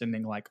 unless we're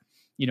sending like,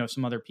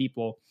 some other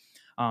people.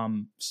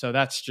 So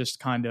that's just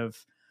kind of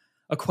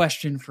a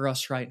question for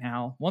us right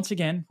now. Once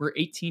again, we're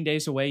 18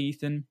 days away,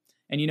 Ethan.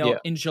 And,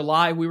 in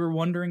July, we were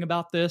wondering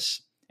about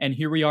this. And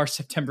here we are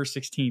September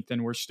 16th,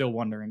 and we're still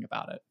wondering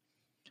about it.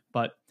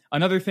 But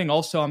another thing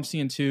also I'm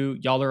seeing too,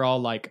 y'all are all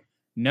like,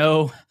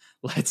 no,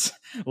 let's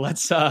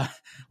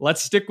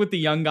stick with the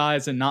young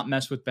guys and not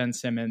mess with Ben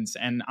Simmons.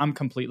 And I'm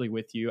completely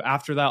with you.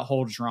 After that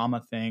whole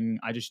drama thing,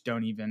 I just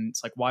don't even,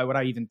 it's like, why would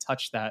I even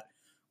touch that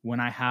when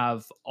I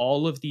have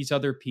all of these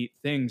other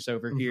things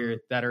over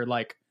here that are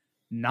like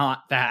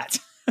not that?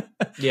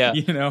 Yeah.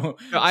 No,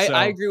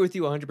 I agree with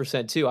you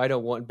 100% too. I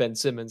don't want Ben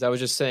Simmons. I was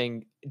just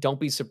saying,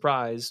 don't be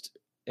surprised.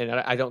 And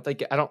I don't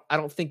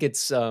think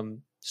it's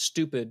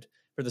stupid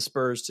for the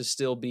Spurs to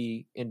still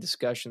be in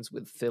discussions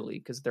with Philly,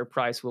 because their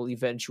price will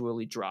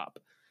eventually drop.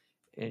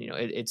 And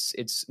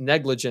it's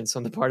negligence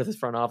on the part of the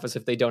front office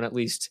if they don't at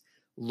least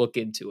look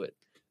into it.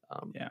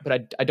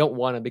 But I don't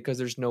want him, because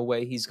there's no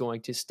way he's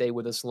going to stay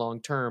with us long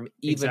term,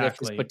 even if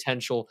his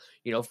potential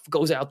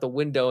goes out the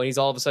window and he's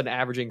all of a sudden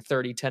averaging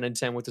 30, 10, and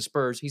 10 with the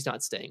Spurs. He's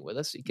not staying with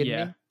us. Are you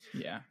kidding me?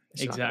 Yeah,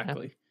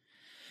 exactly.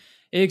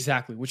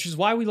 Which is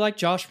why we like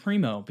Josh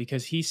Primo,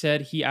 because he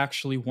said he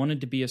actually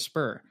wanted to be a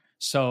Spur.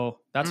 So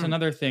that's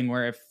another thing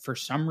where if for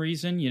some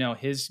reason,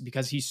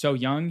 because he's so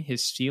young,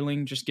 his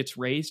ceiling just gets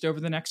raised over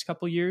the next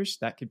couple of years,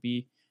 that could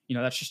be,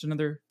 that's just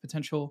another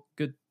potential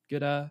good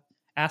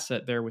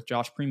asset there with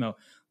Josh Primo.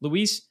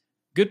 Luis,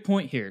 good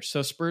point here.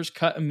 So Spurs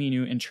cut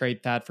Aminu and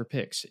trade Thad for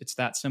picks. It's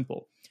that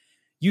simple.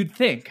 You'd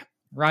think,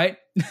 right?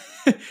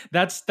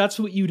 That's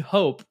what you'd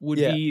hope would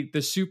be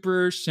the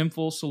super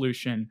simple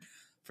solution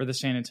for the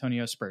San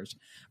Antonio Spurs.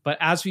 But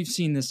as we've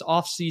seen this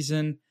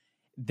offseason,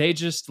 they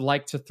just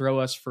like to throw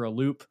us for a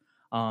loop.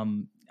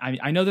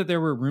 I know that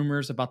there were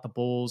rumors about the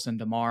Bulls and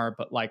DeMar,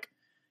 but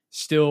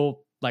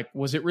still,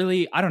 was it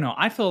really? I don't know.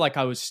 I feel like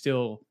I was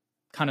still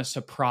kind of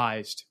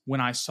surprised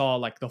when I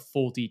saw the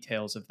full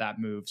details of that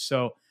move.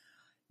 So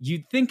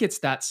you'd think it's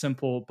that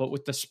simple, but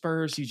with the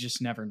Spurs, you just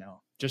never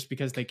know, just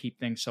because they keep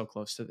things so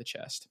close to the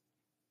chest.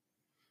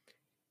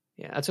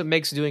 Yeah, that's what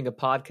makes doing a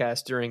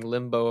podcast during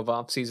limbo of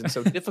offseason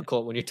so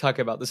difficult when you talk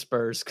about the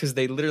Spurs, because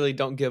they literally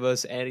don't give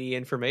us any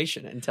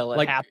information until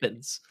it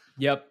happens.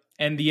 Yep.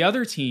 And the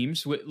other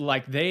teams,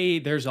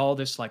 there's all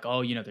this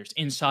there's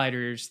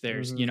insiders,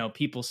 there's,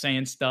 people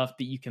saying stuff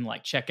that you can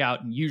check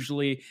out. And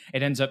usually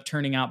it ends up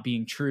turning out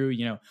being true.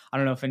 I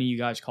don't know if any of you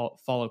guys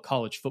follow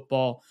college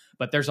football,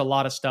 but there's a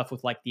lot of stuff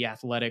with The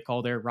Athletic.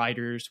 All their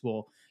writers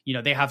will,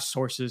 they have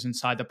sources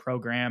inside the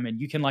program,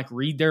 and you can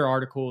read their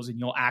articles and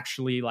you'll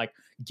actually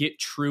get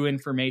true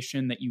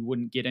information that you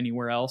wouldn't get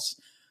anywhere else.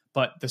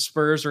 But the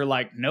Spurs are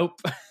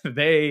nope,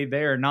 they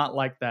are not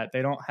like that.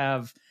 They don't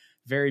have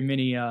very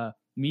many,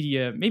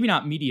 media, maybe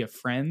not media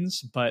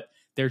friends, but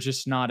they're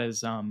just not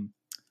as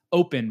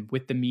open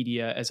with the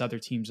media as other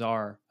teams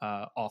are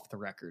off the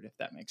record, if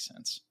that makes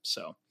sense.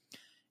 So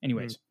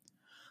anyways,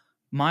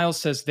 Miles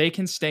says they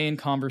can stay in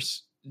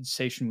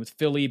conversation with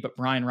Philly, but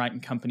Brian Wright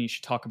and company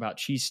should talk about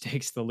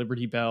cheesesteaks, the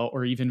Liberty Bell,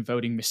 or even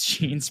voting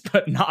machines,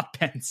 but not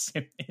Ben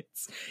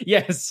Simmons.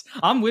 Yes,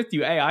 I'm with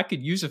you. Hey, I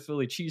could use a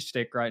Philly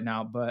cheesesteak right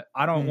now, but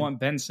I don't want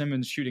Ben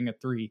Simmons shooting a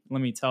three,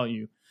 let me tell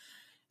you.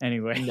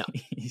 Anyways. No.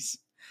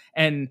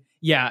 And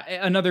yeah,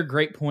 another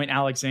great point,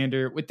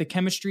 Alexander, with the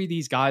chemistry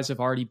these guys have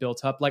already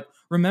built up.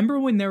 Remember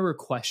when there were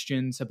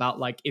questions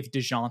about if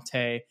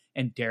DeJounte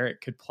and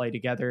Derek could play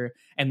together,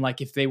 and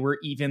if they were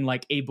even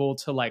able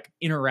to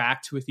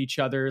interact with each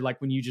other?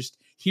 When you just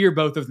hear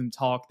both of them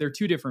talk, they're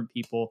two different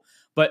people.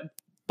 But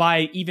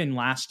by even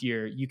last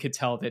year, you could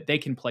tell that they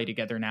can play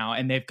together now,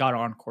 and they've got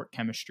on-court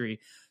chemistry.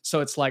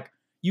 So it's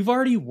you've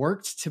already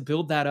worked to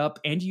build that up,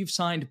 and you've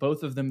signed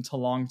both of them to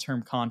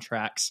long-term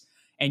contracts.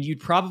 And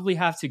you'd probably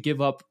have to give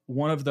up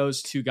one of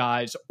those two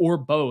guys or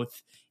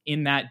both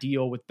in that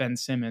deal with Ben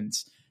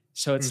Simmons.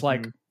 So it's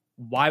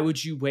why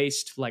would you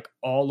waste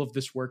all of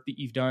this work that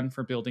you've done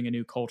for building a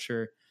new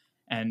culture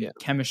and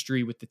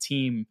chemistry with the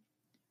team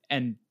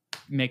and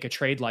make a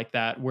trade like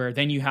that, where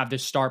then you have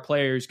this star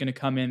player who's going to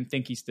come in,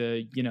 think he's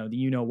the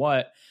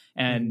what.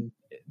 And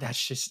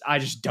that's just, I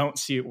just don't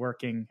see it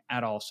working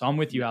at all. So I'm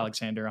with you,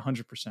 Alexander,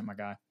 100%, my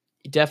guy.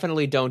 You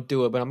definitely don't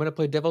do it, but I'm going to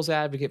play devil's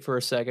advocate for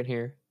a second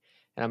here.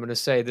 And I'm going to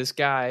say this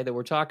guy that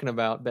we're talking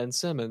about, Ben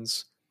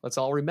Simmons, let's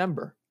all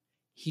remember,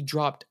 he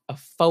dropped a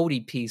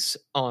 40 piece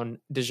on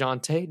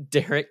DeJounte,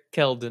 Derek,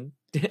 Keldon,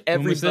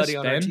 everybody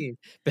on our team.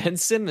 Ben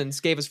Simmons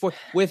gave us 4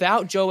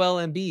 without Joel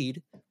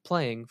Embiid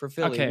playing for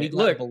Philly. Okay, we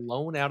got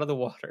blown out of the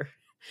water.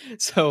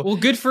 So, well,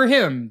 good for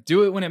him.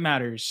 Do it when it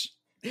matters.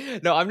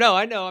 No,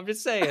 I know. I'm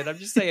just saying.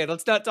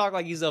 Let's not talk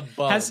like he's a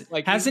bum.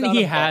 Hasn't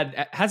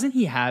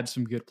he had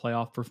some good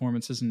playoff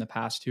performances in the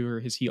past too, or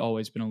has he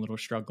always been a little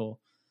struggle?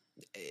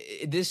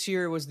 This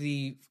year was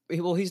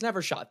he's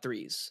never shot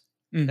threes.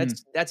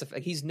 Mm-hmm.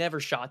 He's never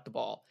shot the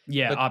ball.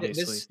 Yeah, but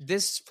obviously.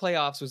 This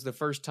playoffs was the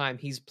first time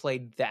he's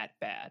played that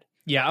bad.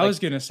 Yeah, I was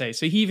gonna say.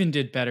 So he even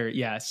did better.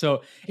 Yeah.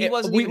 So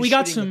we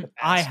got some.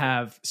 I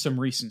have some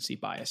recency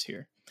bias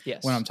here.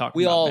 Yes, when I'm talking,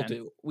 we about all Ben.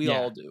 do. We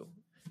all do.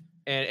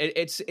 And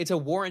it's a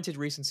warranted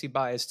recency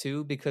bias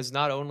too, because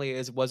not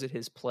only was it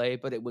his play,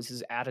 but it was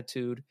his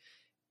attitude,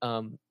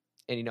 and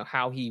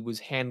how he was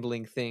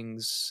handling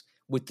things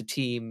with the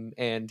team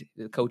and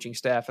the coaching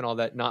staff and all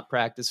that, not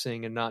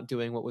practicing and not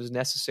doing what was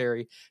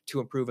necessary to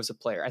improve as a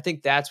player. I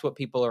think that's what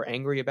people are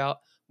angry about,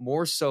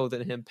 more so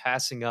than him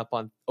passing up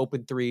on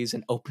open threes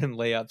and open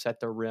layups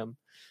at the rim.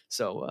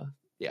 So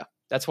yeah,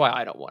 that's why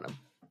I don't want him.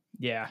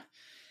 Yeah.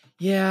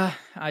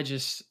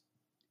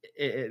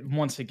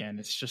 Once again,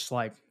 it's just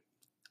like,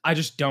 I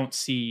don't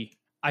see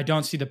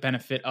the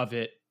benefit of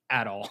it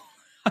at all.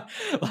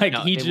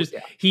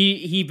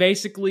 He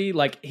basically,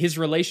 like, his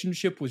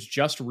relationship was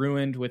just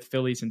ruined with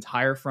Philly's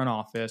entire front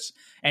office.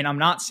 And I'm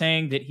not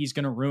saying that he's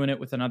going to ruin it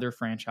with another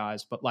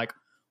franchise, but like,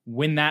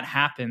 when that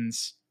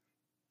happens,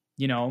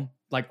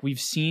 like, we've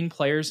seen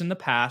players in the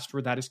past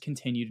where that has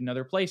continued in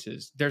other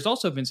places. There's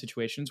also been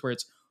situations where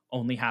it's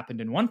only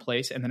happened in one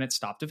place and then it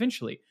stopped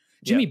eventually.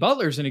 Jimmy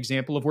Butler's an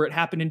example of where it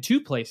happened in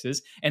two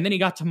places and then he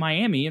got to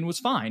Miami and was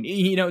fine.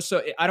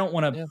 So I don't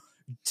want to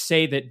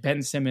say that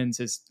Ben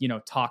Simmons is,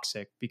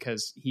 toxic,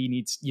 because he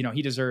needs,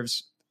 he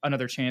deserves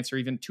another chance or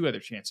even two other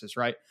chances.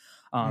 Right.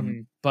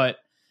 But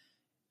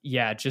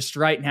yeah, just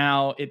right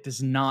now, it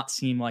does not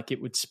seem like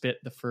it would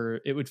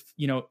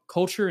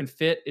culture and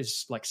fit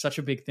is like such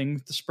a big thing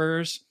with the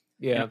Spurs.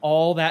 Yeah. And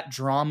all that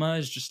drama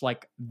is just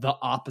like the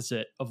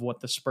opposite of what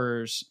the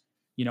Spurs,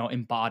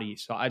 embody.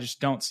 So I just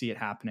don't see it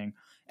happening.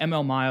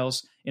 ML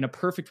Miles, in a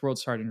perfect world,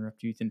 sorry to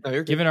interrupt you, Ethan.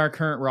 Given our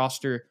current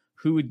roster,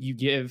 who would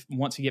you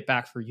want to get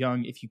back for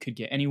Young if you could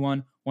get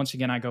anyone? Once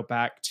again, I go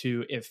back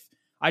to, if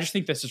I just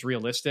think this is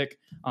realistic.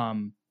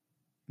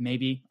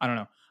 Maybe, I don't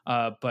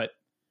know. But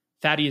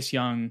Thaddeus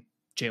Young,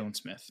 Jalen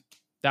Smith.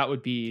 That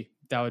would be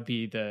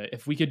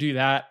if we could do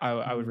that,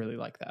 I would really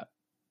like that.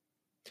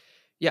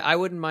 Yeah, I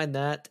wouldn't mind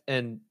that.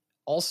 And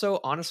also,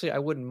 honestly, I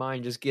wouldn't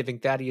mind just giving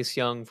Thaddeus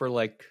Young for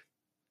like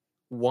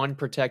one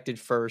protected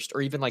first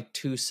or even like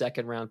 2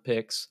 second-round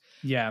picks.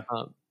 Yeah.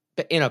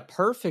 But in a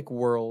perfect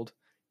world,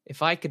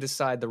 if I could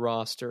decide the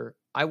roster,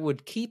 I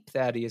would keep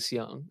Thaddeus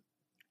Young,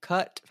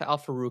 cut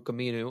Al-Farouq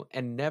Aminu,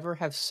 and never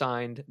have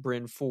signed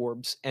Bryn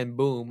Forbes, and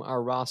boom,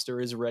 our roster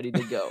is ready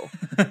to go.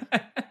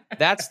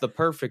 That's the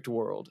perfect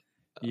world.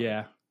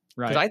 Yeah,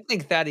 right. Because I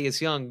think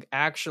Thaddeus Young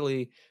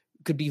actually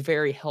could be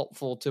very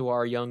helpful to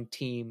our young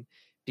team,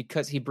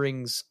 because he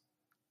brings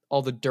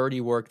all the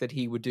dirty work that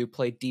he would do,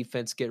 play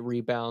defense, get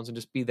rebounds, and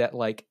just be that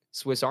like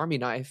Swiss Army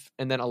knife,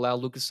 and then allow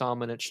Lukas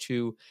Samanic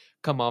to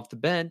come off the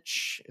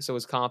bench, so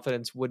his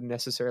confidence wouldn't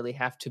necessarily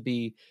have to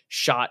be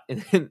shot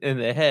in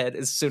the head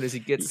as soon as he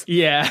gets,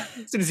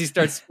 as soon as he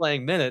starts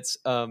playing minutes.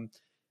 But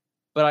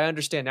I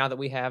understand now that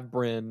we have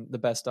Bryn, the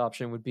best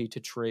option would be to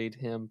trade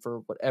him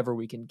for whatever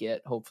we can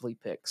get, hopefully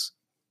picks.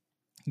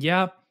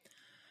 Yeah,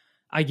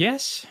 I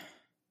guess.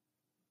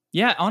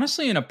 Yeah,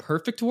 honestly, in a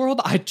perfect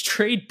world, I'd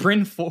trade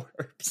Bryn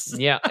Forbes.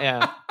 Yeah.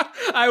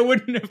 I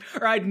wouldn't have,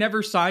 or I'd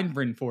never signed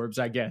Bryn Forbes,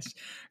 I guess,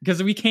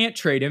 because we can't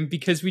trade him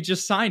because we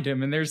just signed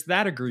him and there's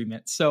that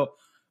agreement. So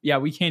yeah,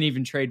 we can't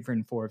even trade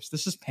Bryn Forbes.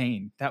 This is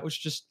pain. That was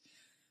just,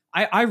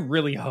 I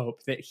really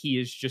hope that he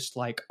is just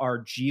like our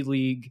G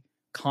League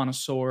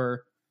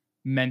connoisseur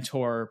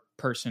mentor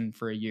person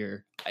for a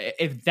year.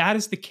 If that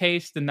is the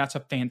case, then that's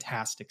a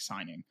fantastic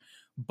signing.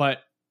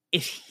 But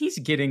if he's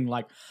getting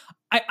like,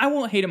 I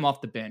won't hate him off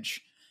the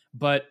bench,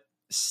 but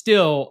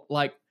still,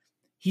 like,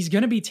 he's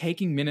going to be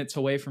taking minutes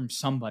away from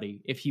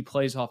somebody if he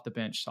plays off the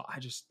bench. So I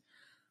just,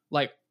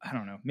 like, I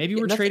don't know. Maybe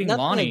we're trading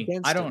Lonnie.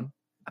 I don't,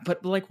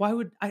 but like, why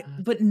would I,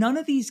 but none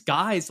of these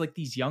guys, like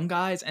these young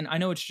guys, and I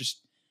know it's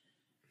just,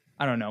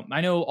 I don't know.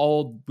 I know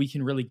all we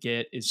can really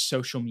get is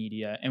social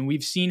media. And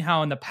we've seen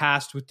how in the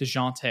past with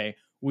DeJounte,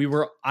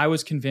 I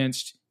was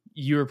convinced,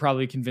 you were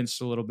probably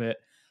convinced a little bit,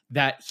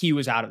 that he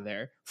was out of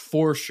there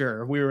for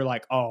sure. We were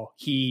like, oh,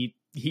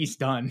 he's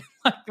done.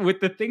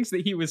 With the things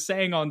that he was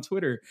saying on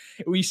Twitter,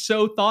 we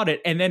so thought it.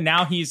 And then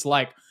now he's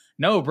like,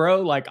 no, bro,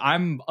 like,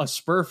 I'm a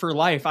Spur for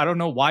life. I don't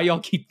know why y'all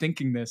keep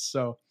thinking this.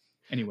 So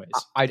anyways,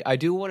 I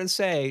do want to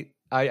say,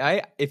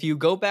 I if you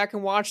go back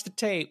and watch the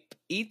tape,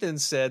 Ethan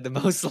said the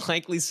most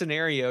likely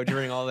scenario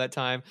during all that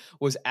time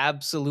was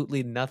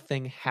absolutely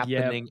nothing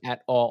happening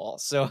at all.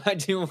 So I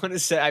do want to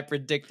say I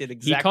predicted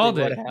exactly he called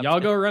what it. happened. Y'all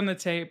go run the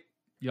tape.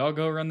 Y'all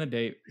go run the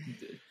date.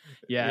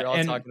 Yeah. We're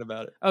all talking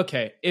about it.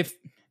 Okay.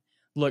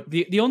 Look,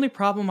 the only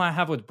problem I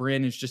have with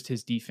Bryn is just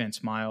his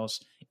defense,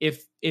 Miles.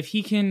 If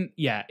he can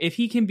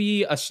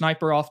be a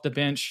sniper off the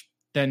bench,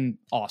 then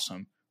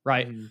awesome.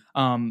 Right.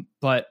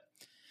 But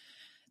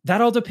That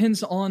all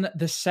depends on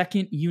the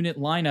second unit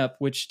lineup,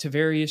 which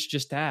Tavarius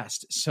just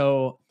asked.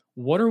 So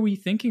what are we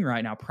thinking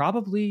right now?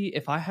 Probably,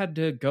 if I had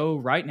to go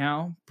right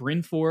now,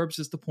 Bryn Forbes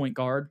is the point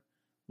guard,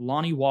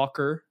 Lonnie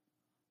Walker,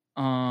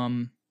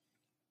 Devin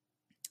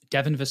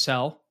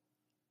Vassell,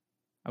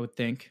 I would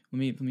think.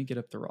 Let me get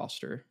up the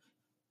roster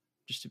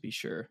just to be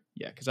sure.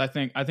 Yeah, because I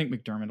think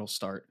McDermott will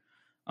start.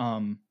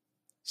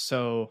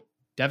 So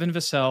Devin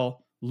Vassell,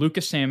 Luka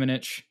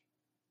Samanic,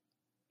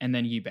 and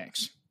then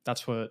Eubanks.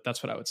 That's what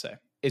I would say.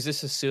 Is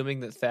this assuming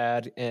that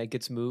Thad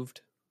gets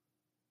moved?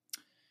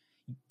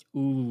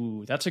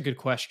 Ooh, that's a good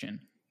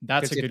question.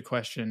 That's a good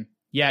question.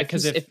 Yeah,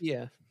 because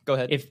go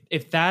ahead.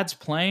 If Thad's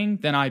playing,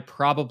 then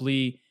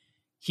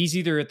he's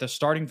either at the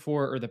starting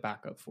four or the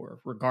backup four.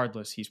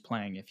 Regardless, he's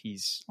playing if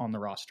he's on the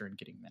roster and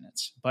getting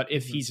minutes. But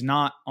if he's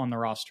not on the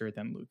roster,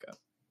 then Luka.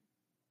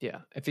 Yeah,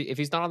 if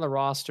he's not on the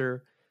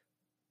roster,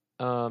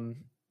 I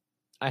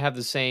have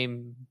the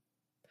same.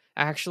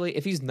 Actually,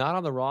 if he's not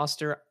on the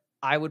roster,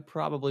 I would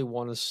probably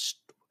want to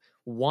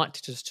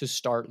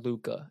start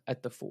Luka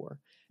at the 4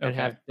 and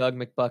have Doug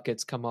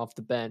McBuckets come off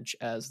the bench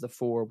as the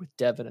 4 with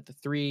Devin at the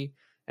 3,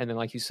 and then,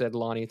 like you said,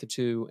 Lonnie at the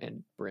 2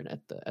 and Bryn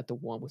at the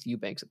 1 with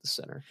Eubanks at the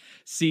center.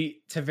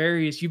 See,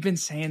 Tavarius, you've been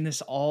saying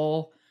this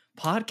all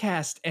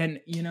podcast,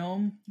 and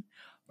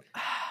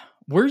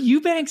we're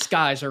Eubanks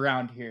guys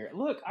around here.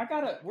 Look,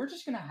 we're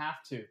just gonna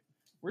have to,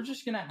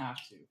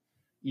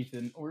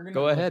 Ethan. We're gonna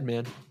go ahead,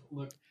 man.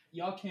 Look,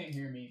 y'all can't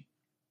hear me.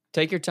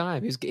 Take your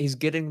time. He's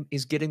getting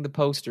the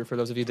poster for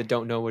those of you that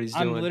don't know what he's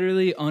doing. I'm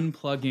literally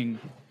unplugging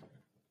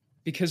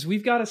because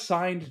we've got a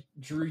signed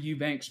Drew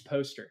Eubanks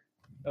poster,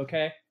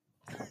 okay?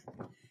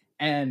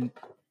 And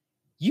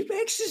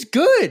Eubanks is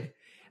good.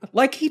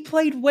 Like, he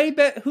played way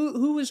better.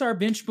 Who was our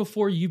bench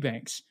before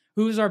Eubanks?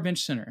 Who was our bench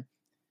center?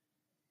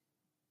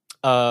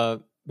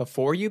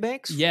 Before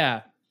Eubanks?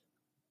 Yeah.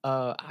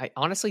 I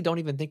honestly don't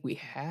even think we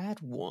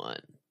had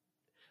one.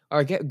 All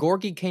right,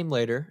 Gorgie came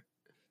later.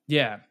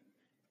 Yeah.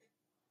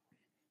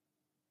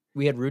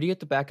 We had Rudy at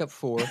the backup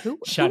 4. Who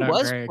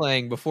was Greg.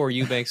 Playing before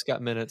Eubanks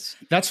got minutes?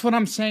 That's what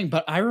I'm saying.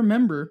 But I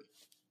remember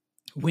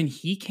when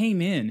he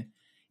came in,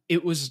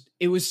 it was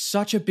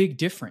such a big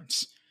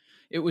difference.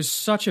 It was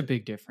such a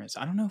big difference.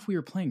 I don't know if we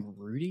were playing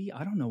Rudy.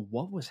 I don't know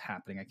what was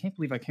happening. I can't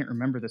believe I can't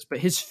remember this. But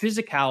his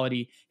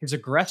physicality, his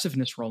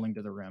aggressiveness rolling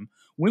to the rim.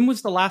 When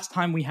was the last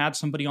time we had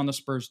somebody on the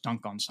Spurs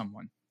dunk on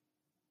someone?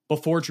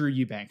 Before Drew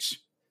Eubanks.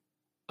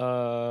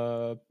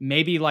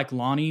 Maybe like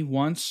Lonnie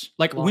once.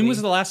 Like, when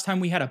was the last time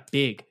we had a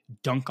big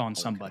dunk on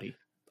somebody?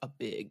 A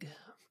big.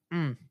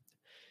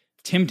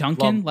 Tim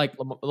Duncan,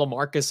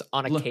 LaMarcus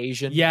on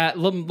occasion. Yeah,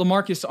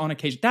 LaMarcus on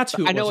occasion. That's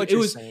who it was. I know what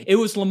you're saying. It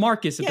was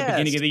LaMarcus at the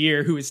beginning of the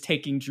year who was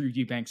taking Drew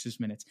Eubanks'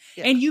 minutes.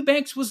 Yeah. And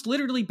Eubanks was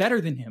literally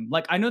better than him.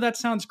 Like, I know that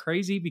sounds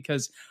crazy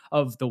because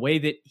of the way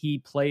that he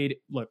played.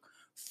 Look,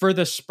 for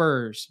the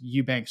Spurs,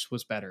 Eubanks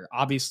was better.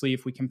 Obviously,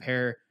 if we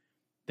compare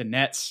the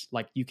Nets,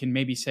 like, you can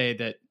maybe say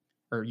that,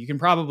 or you can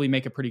probably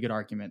make a pretty good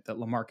argument that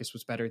LaMarcus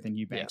was better than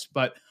Eubanks. Yeah.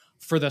 But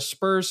for the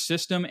Spurs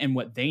system and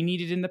what they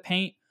needed in the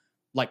paint,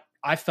 like,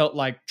 I felt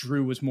like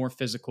Drew was more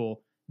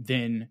physical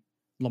than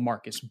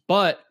LaMarcus.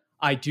 But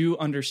I do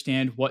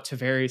understand what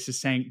Tavarius is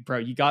saying. Bro,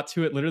 you got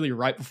to it literally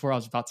right before I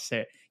was about to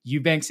say it.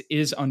 Eubanks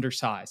is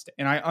undersized.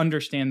 And I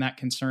understand that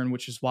concern,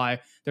 which is why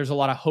there's a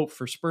lot of hope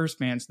for Spurs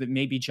fans that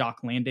maybe Jock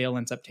Landale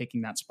ends up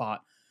taking that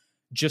spot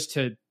just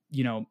to,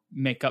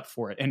 make up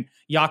for it. And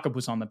Jakob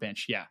was on the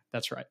bench. Yeah,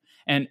 that's right.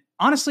 And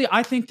honestly,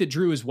 I think that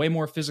Drew is way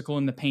more physical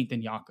in the paint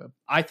than Jakob.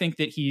 I think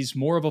that he's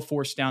more of a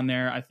force down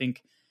there. I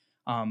think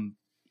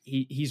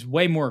he's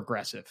way more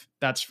aggressive.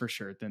 That's for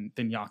sure than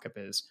Jakob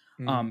is,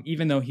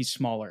 even though he's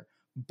smaller.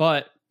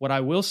 But what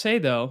I will say,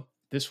 though,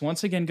 this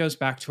once again goes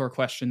back to our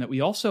question that we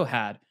also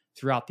had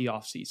throughout the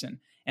offseason.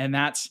 And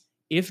that's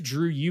if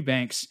Drew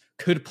Eubanks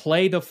could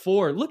play the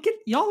 4. Look at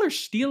y'all are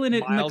stealing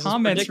it Miles in the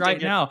comments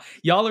right now.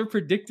 Y'all are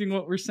predicting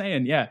what we're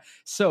saying. Yeah.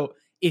 So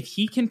if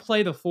he can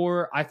play the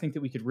 4, I think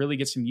that we could really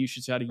get some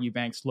usage out of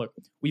Eubanks. Look,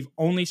 we've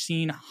only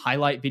seen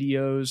highlight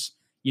videos,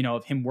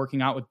 of him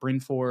working out with Bryn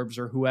Forbes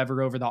or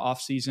whoever over the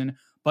offseason.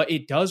 But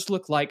it does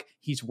look like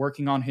he's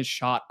working on his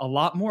shot a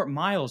lot more.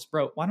 Miles,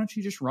 bro, why don't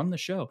you just run the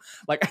show?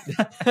 Like,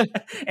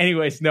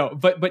 anyways, no.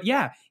 But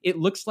yeah, it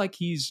looks like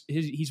he's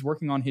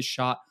working on his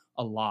shot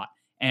a lot.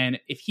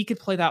 And if he could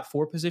play that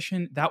 4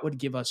 position, that would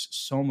give us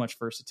so much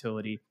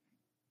versatility.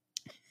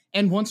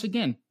 And once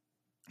again,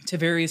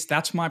 Tavarius,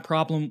 that's my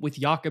problem with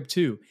Jakob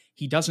too.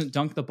 He doesn't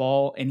dunk the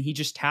ball and he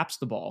just taps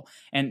the ball.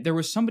 And there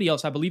was somebody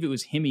else, I believe it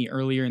was Himmy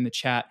earlier in the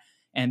chat,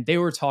 and they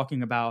were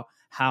talking about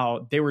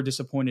how they were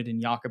disappointed in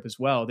Jakob as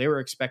well. They were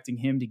expecting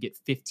him to get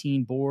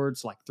 15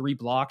 boards, like 3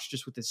 blocks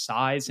just with his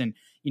size. And,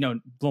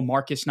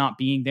 LaMarcus not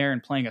being there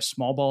and playing a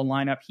small ball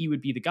lineup, he would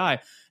be the guy.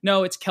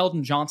 No, it's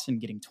Keldon Johnson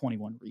getting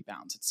 21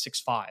 rebounds at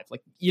 6'5".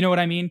 Like, you know what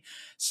I mean?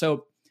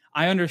 So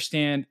I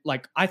understand,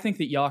 like, I think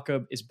that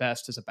Jakob is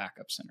best as a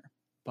backup center,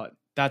 but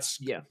that's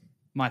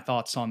my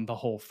thoughts on the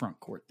whole front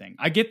court thing.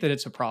 I get that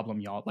it's a problem,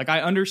 y'all. Like,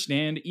 I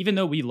understand, even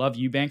though we love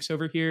Eubanks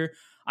over here,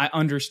 I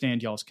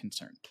understand y'all's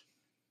concern.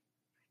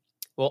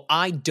 Well,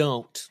 I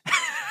don't.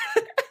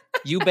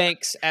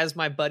 Eubanks, as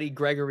my buddy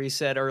Gregory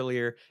said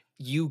earlier,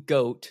 you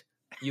goat.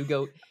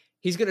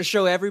 He's going to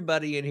show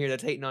everybody in here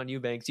that's hating on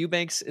Eubanks.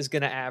 Eubanks is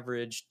going to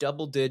average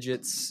double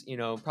digits,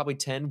 probably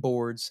 10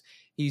 boards.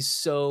 He's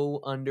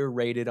so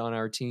underrated on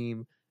our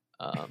team.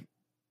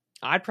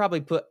 I'd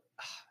probably put,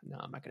 no,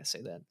 I'm not going to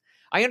say that.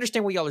 I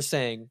understand what y'all are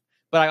saying,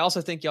 but I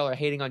also think y'all are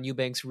hating on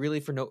Eubanks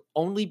really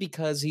only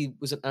because he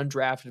was an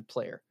undrafted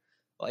player.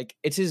 Like,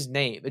 it's his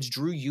name. It's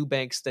Drew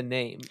Eubanks, the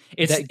name.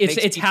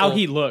 It's how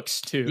he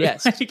looks too.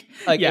 Yes.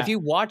 If you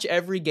watch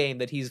every game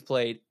that he's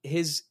played,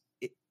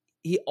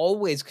 he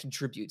always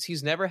contributes.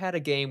 He's never had a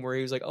game where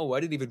he was like, oh, I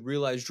didn't even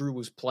realize Drew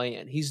was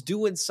playing. He's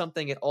doing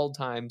something at all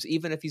times.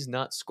 Even if he's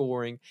not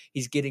scoring,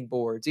 he's getting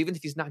boards. Even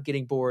if he's not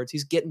getting boards,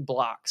 he's getting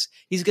blocks.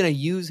 He's going to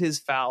use his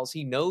fouls.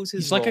 He knows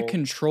his role. He's like a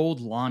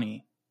controlled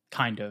Lonnie,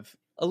 kind of.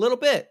 A little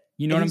bit.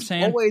 You know what I'm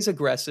saying? Always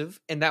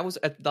aggressive. And that was,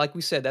 like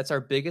we said, that's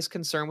our biggest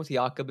concern with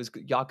Jakob is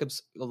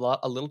Jakob's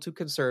a little too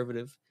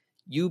conservative.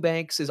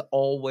 Eubanks is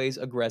always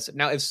aggressive.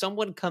 Now, if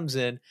someone comes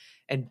in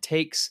and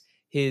takes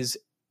his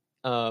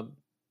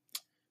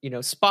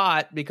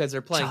spot because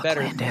they're playing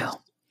better.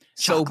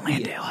 So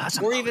be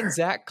it. Or even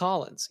Zach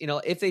Collins.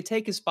 If they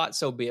take his spot,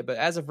 so be it. But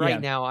as of right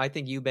now, I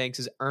think Eubanks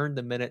has earned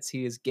the minutes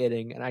he is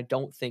getting, and I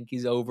don't think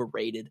he's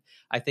overrated.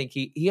 I think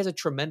he has a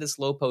tremendous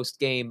low post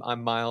game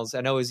on Miles. I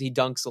know he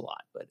dunks a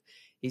lot, but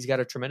he's got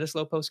a tremendous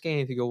low post game.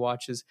 If you go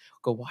watch the film,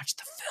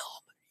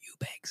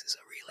 Eubanks is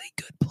a really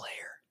good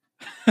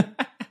player.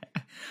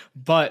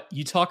 But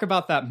you talk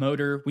about that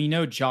motor. We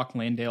know Jock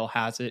Landale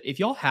has it. If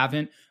y'all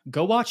haven't,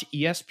 go watch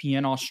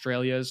ESPN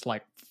Australia's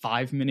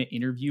 5-minute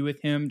interview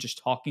with him,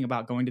 just talking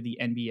about going to the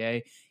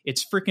NBA.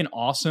 It's freaking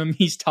awesome.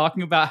 He's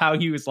talking about how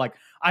he was like,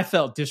 I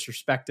felt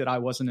disrespected. I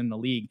wasn't in the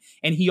league.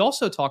 And he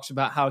also talks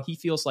about how he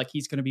feels like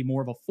he's going to be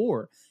more of a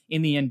 4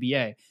 in the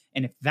NBA.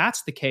 And if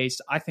that's the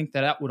case, I think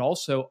that would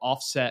also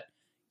offset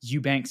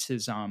Eubanks'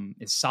 his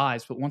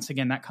size. But once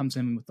again, that comes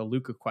in with the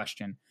Luka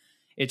question.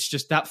 It's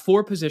just that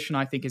 4 position,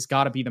 I think, has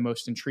got to be the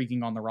most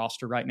intriguing on the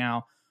roster right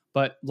now.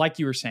 But like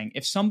you were saying,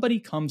 if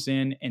somebody comes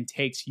in and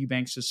takes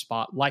Eubanks'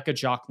 spot, like a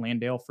Jock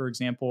Landale, for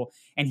example,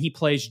 and he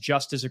plays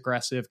just as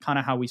aggressive, kind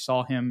of how we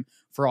saw him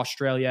for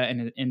Australia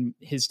and in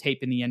his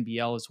tape in the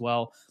NBL as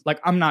well,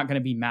 I'm not going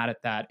to be mad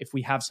at that. If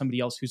we have somebody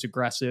else who's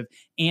aggressive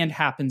and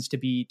happens to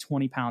be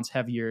 20 pounds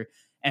heavier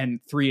and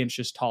 3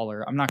 inches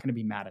taller, I'm not going to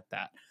be mad at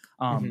that.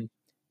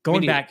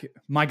 Going back,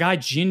 my guy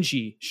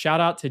Gingy, shout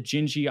out to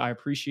Gingy. I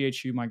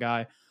appreciate you, my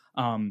guy.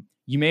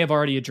 You may have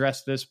already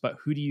addressed this, but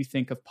what do you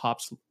think of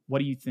Pop's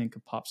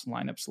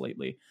lineups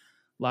lately?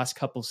 Last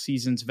couple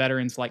seasons,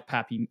 veterans like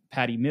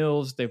Patty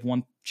Mills, they've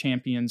won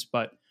champions,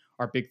 but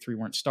our big 3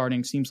 weren't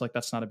starting. Seems like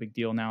that's not a big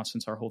deal now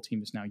since our whole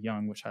team is now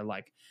young, which I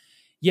like.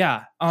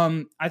 Yeah,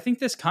 I think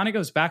this kind of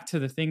goes back to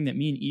the thing that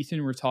me and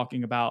Ethan were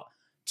talking about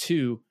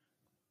too.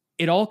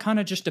 It all kind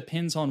of just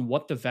depends on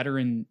what the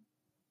veteran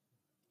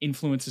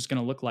influence is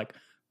going to look like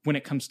when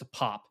it comes to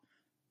Pop.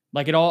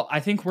 I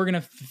think we're going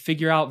to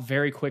figure out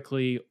very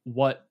quickly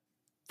what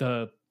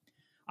the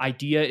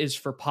idea is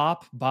for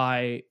Pop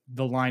by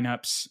the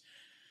lineups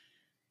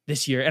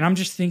this year. And I'm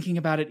just thinking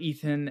about it,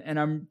 Ethan,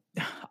 and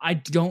I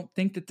don't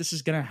think that this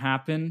is going to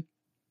happen,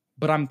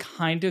 but I'm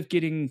kind of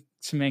getting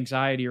some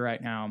anxiety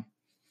right now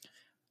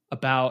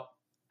about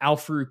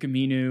Al-Farouq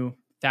Aminu,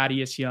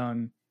 Thaddeus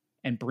Young,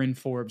 and Bryn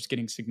Forbes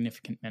getting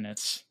significant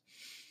minutes.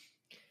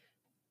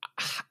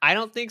 I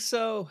don't think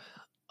so.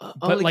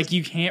 But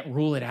you can't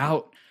rule it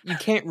out. You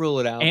can't rule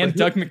it out. And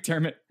Doug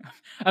McDermott.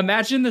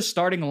 Imagine the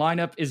starting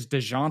lineup is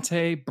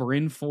DeJounte,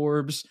 Bryn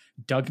Forbes,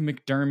 Doug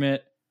McDermott,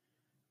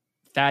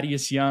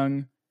 Thaddeus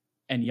Young,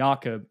 and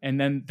Jakob. And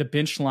then the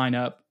bench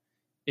lineup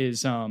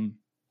is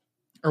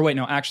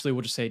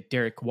we'll just say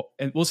Derek.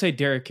 We'll say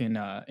Derek and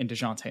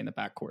DeJounte in the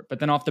backcourt. But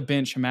then off the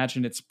bench,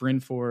 imagine it's Bryn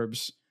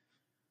Forbes,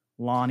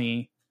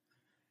 Lonnie,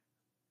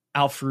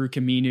 Al-Farouq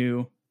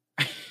Aminu.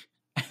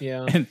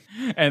 Yeah.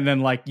 And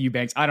then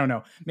Eubanks. I don't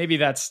know. Maybe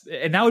that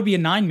would be a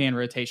 9-man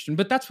rotation,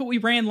 but that's what we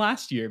ran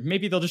last year.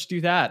 Maybe they'll just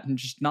do that and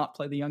just not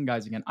play the young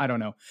guys again. I don't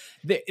know.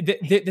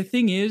 The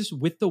thing is,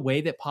 with the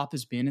way that Pop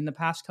has been in the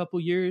past couple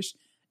years,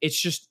 it's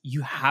just,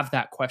 you have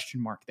that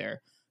question mark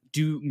there.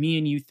 Do me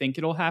and you think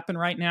it'll happen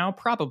right now?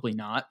 Probably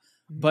not.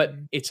 But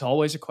it's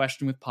always a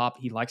question with Pop.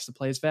 He likes to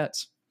play his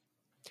vets.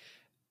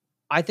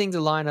 I think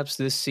the lineups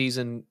this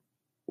season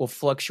will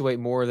fluctuate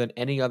more than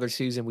any other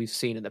season we've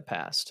seen in the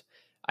past.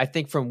 I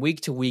think from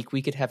week to week,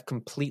 we could have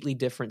completely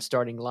different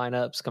starting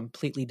lineups,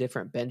 completely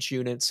different bench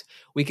units.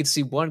 We could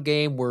see one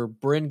game where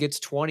Bryn gets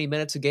 20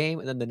 minutes a game,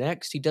 and then the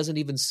next, he doesn't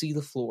even see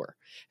the floor.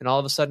 And all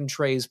of a sudden,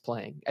 Trey's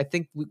playing. I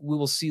think we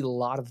will see a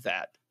lot of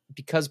that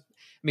because,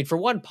 for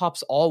one,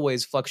 Pop's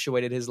always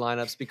fluctuated his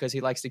lineups because he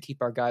likes to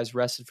keep our guys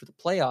rested for the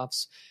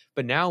playoffs.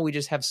 But now we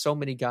just have so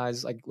many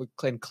guys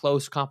in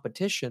close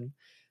competition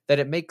that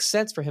it makes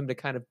sense for him to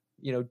kind of,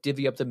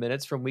 divvy up the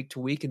minutes from week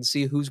to week and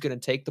see who's going to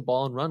take the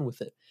ball and run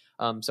with it.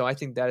 So I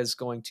think that is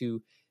going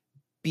to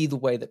be the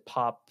way that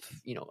Pop,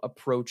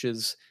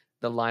 approaches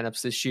the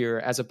lineups this year,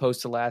 as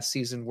opposed to last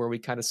season where we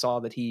kind of saw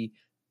that he,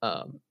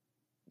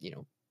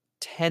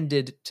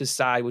 tended to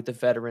side with the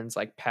veterans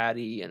like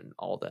Patty and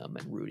all them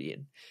and Rudy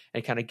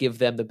and kind of give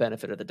them the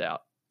benefit of the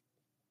doubt.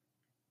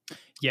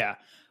 Yeah.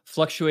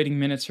 Fluctuating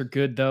minutes are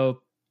good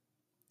though,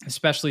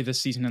 especially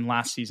this season and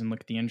last season.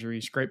 Look at the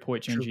injuries. Great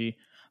point, Gingy.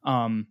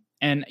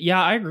 And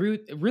yeah, I agree.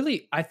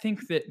 Really, I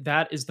think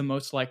that is the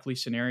most likely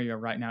scenario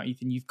right now.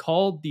 Ethan, you've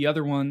called the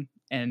other one,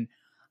 and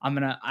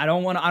I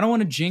don't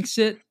want to jinx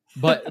it,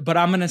 but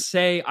I'm gonna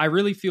say I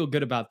really feel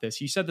good about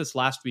this. You said this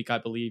last week, I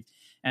believe,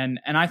 and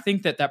I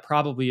think that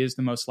probably is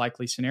the most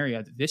likely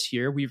scenario. This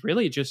year, we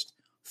really just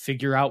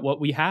figure out what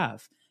we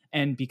have,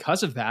 and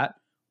because of that,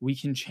 we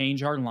can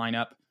change our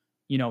lineup,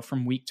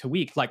 from week to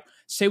week. Like,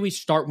 say we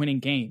start winning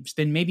games,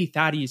 then maybe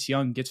Thaddeus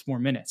Young gets more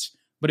minutes.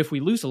 But if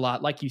we lose a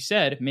lot, like you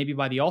said, maybe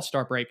by the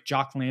All-Star break,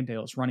 Jock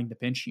Landale is running the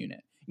bench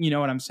unit. You know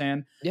what I'm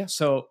saying? Yeah.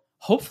 So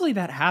hopefully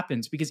that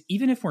happens, because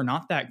even if we're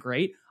not that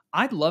great,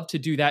 I'd love to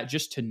do that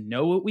just to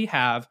know what we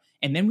have.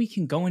 And then we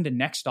can go into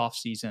next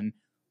offseason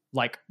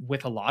like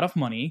with a lot of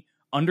money,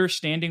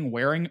 understanding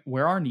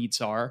where our needs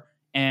are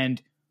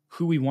and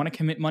who we want to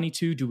commit money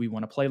to. Do we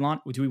want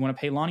to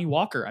pay Lonnie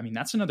Walker? I mean,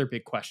 that's another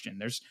big question.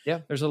 There's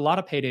a lot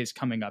of paydays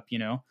coming up,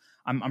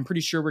 I'm pretty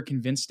sure we're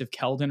convinced of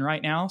Keldon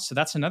right now. So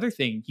that's another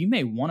thing. You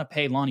may want to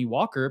pay Lonnie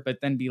Walker, but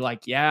then be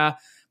like, yeah,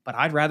 but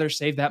I'd rather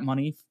save that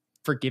money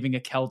for giving a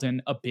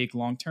Keldon a big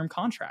long-term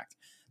contract.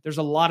 There's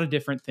a lot of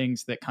different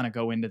things that kind of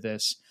go into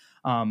this.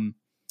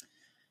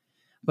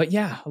 But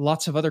yeah,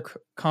 lots of other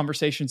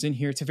conversations in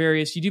here.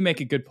 Tavarius, you do make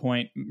a good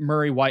point.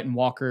 Murray, White, and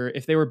Walker,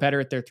 if they were better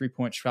at their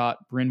three-point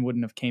shot, Bryn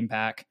wouldn't have came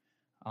back.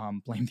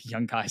 Blame the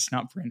young guys,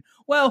 not Bryn.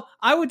 Well,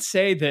 I would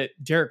say that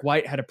Derek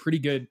White had a pretty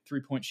good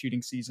three-point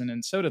shooting season,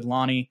 and so did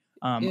Lonnie.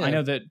 I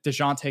know that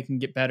DeJounte can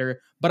get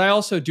better, but I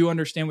also do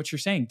understand what you're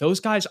saying. Those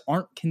guys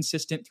aren't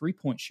consistent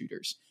three-point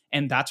shooters,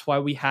 and that's why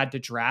we had to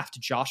draft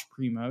Josh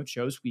Primo,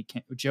 Joe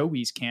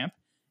Wieskamp,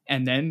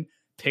 and then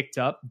picked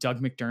up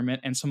Doug McDermott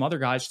and some other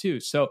guys too.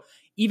 So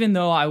even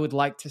though I would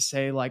like to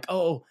say like,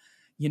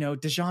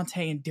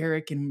 DeJounte and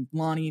Derek and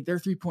Lonnie, their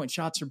three-point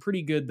shots are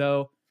pretty good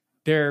though,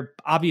 they're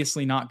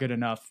obviously not good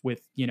enough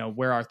with,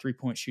 where our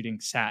three-point shooting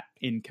sat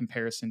in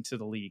comparison to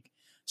the league.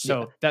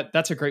 So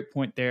that's a great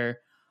point there.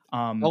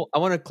 Well, I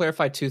want to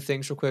clarify two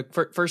things real quick.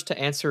 First, to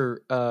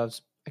answer, I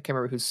can't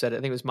remember who said it. I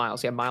think it was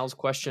Miles. Yeah, Miles'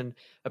 question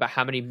about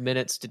how many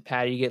minutes did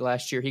Patty get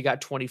last year. He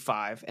got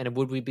 25. And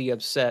would we be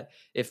upset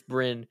if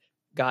Bryn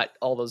got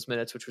all those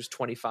minutes, which was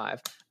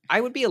 25?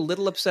 I would be a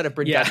little upset if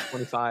Bryn got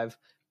 25.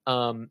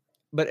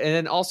 But and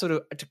then also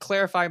to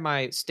clarify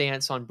my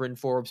stance on Bryn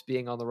Forbes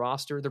being on the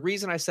roster, the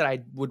reason I said I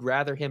would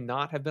rather him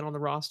not have been on the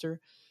roster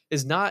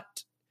is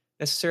not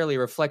necessarily a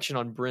reflection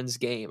on Bryn's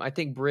game. I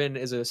think Bryn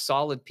is a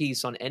solid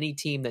piece on any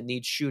team that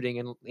needs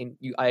shooting,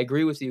 I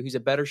agree with you. He's a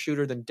better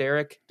shooter than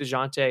Derek,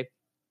 DeJounte,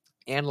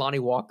 and Lonnie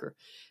Walker,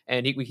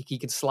 and he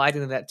can slide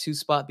into that 2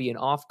 spot, be an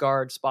off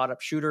guard, spot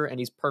up shooter, and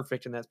he's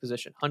perfect in that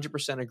position.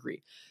 100%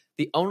 agree.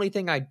 The only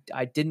thing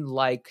I didn't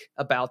like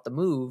about the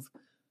move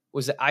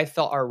was that I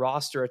felt our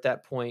roster at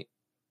that point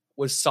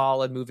was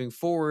solid moving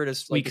forward.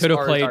 We could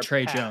have played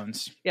Trey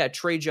Jones. Yeah,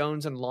 Trey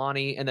Jones and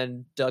Lonnie, and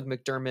then Doug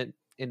McDermott.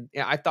 And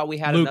I thought we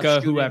had Luka, enough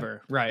shooting,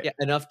 whoever, right? Yeah,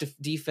 enough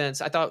defense.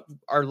 I thought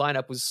our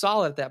lineup was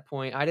solid at that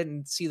point. I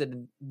didn't see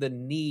the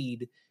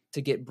need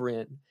to get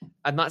Bryn.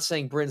 I'm not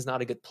saying Bryn's not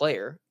a good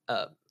player.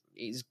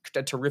 He's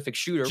a terrific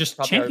shooter.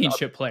 Just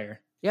championship player.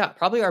 Yeah,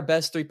 probably our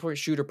best 3-point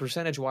shooter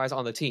percentage-wise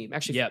on the team.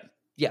 Actually,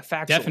 yeah,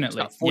 factually,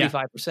 definitely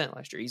 45%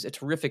 last year. He's a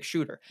terrific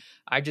shooter.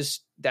 I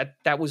just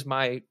that was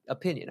my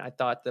opinion. I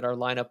thought that our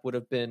lineup would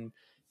have been,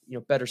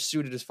 better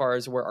suited as far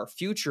as where our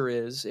future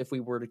is if we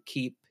were to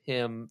keep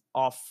him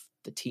off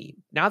the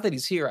team. Now that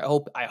he's here,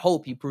 I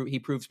hope he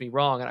proves me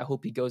wrong, and I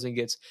hope he goes and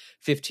gets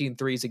 15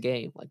 threes a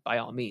game. Like, by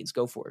all means,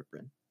 go for it,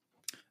 Bryn.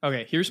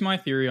 Okay, here's my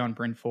theory on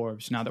Bryn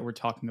Forbes now that we're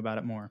talking about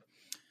it more.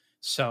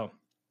 So,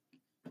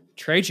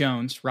 Trey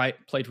Jones, right,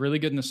 played really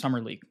good in the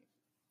summer league.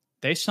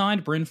 They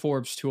signed Bryn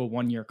Forbes to a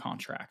 1-year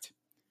contract.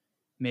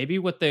 Maybe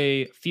what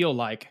they feel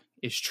like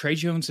is Trey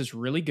Jones is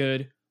really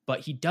good,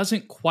 but he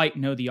doesn't quite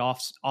know the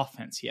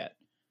offense yet.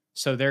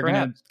 So they're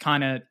going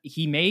to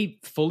he may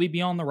fully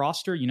be on the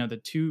roster.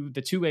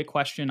 The two-way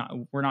question,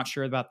 we're not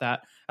sure about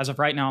that. As of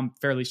right now, I'm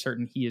fairly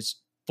certain he is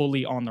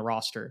fully on the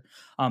roster.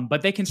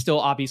 But they can still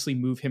obviously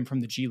move him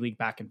from the G League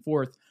back and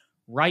forth.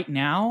 Right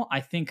now, I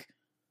think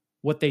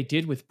what they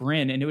did with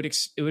Bryn, and it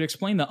would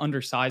explain the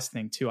undersized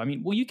thing too. I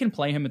mean, well, you can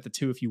play him at the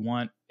 2 if you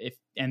want,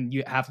 and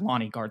you have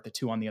Lonnie guard the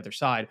 2 on the other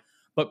side,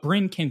 but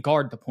Bryn can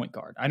guard the point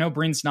guard. I know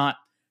Bryn's not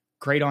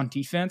great on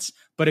defense,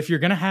 but if you're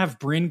going to have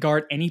Bryn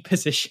guard any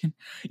position,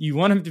 you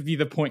want him to be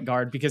the point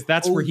guard because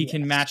that's where he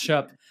can match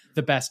up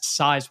the best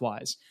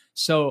size-wise.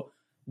 So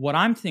what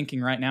I'm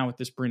thinking right now with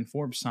this Bryn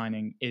Forbes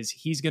signing is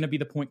he's going to be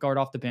the point guard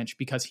off the bench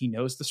because he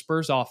knows the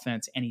Spurs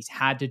offense and he's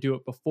had to do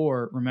it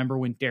before. Remember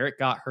when Derek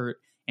got hurt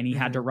and he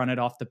had to run it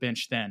off the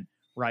bench then,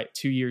 right?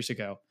 2 years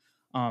ago.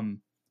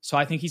 So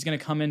I think he's going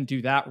to come in and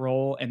do that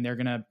role, and they're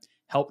going to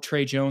help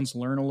Trey Jones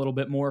learn a little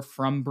bit more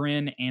from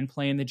Bryn and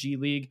play in the G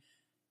League.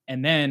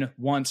 And then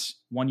once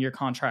 1-year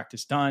contract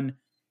is done,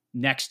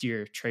 next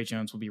year, Trey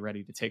Jones will be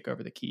ready to take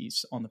over the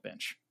keys on the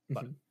bench.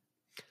 But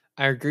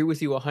I agree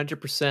with you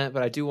 100%,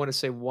 but I do want to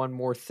say one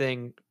more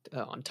thing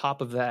on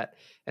top of that.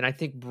 And I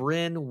think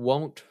Bryn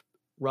won't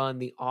run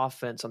the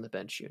offense on the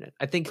bench unit.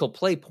 I think he'll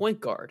play point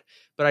guard,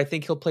 but I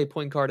think he'll play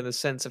point guard in the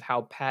sense of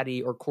how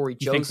Patty or Corey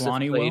Joseph think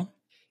Lonnie played.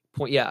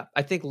 will? Yeah,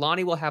 I think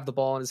Lonnie will have the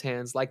ball in his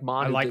hands like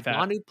Manu like did. that.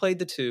 Manu played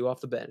the 2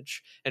 off the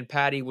bench, and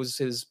Patty was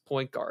his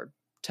point guard,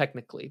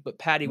 technically. But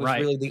Patty was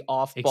really the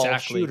off-ball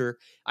shooter.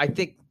 I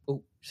think...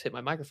 Oh, just hit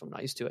my microphone.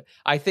 Not used to it.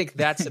 I think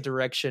that's the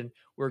direction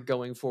we're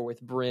going for with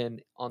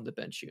Bryn on the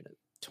bench unit.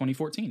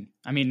 2014.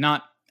 I mean,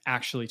 not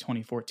actually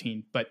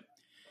 2014, but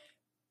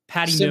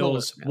Patty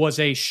Mills was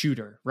a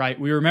shooter, right?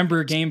 We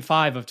remember Game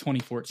 5 of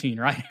 2014,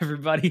 right?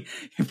 Everybody,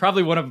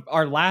 probably one of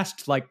our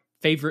last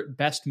favorite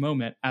best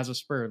moment as a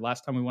Spur.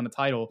 Last time we won a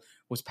title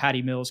was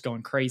Patty Mills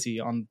going crazy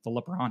on the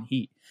LeBron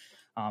Heat,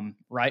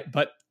 right?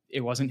 But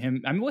it wasn't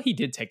him. I mean, well, he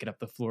did take it up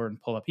the floor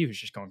and pull up. He was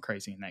just going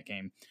crazy in that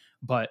game,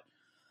 but.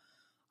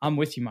 I'm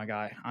with you, my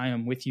guy. I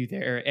am with you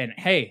there. And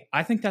hey,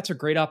 I think that's a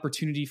great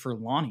opportunity for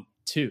Lonnie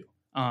too.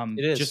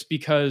 It is. Just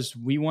because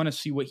we want to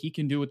see what he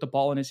can do with the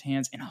ball in his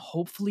hands. And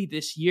hopefully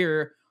this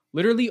year,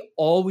 literally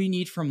all we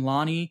need from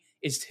Lonnie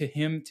is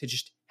him to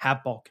just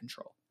have ball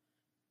control.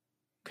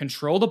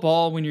 Control the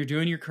ball when you're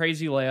doing your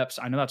crazy layups.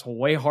 I know that's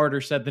way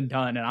harder said than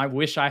done. And I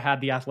wish I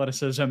had the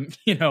athleticism,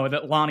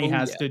 that Lonnie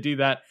has to do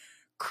that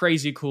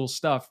crazy cool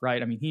stuff,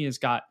 right? I mean, he's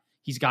got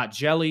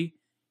jelly.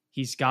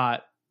 He's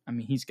got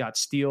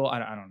steel. I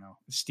don't know.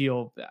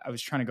 Steel. I was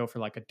trying to go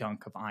for a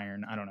dunk of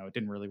iron. I don't know. It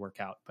didn't really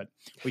work out, but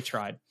we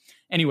tried.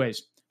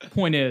 Anyways,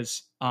 point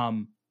is,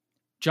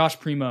 Josh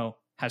Primo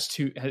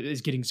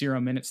is getting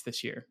 0 minutes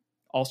this year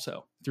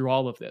also through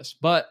all of this.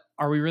 But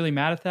are we really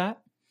mad at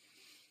that?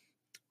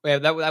 Yeah,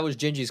 that was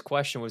Gingy's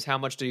question, was how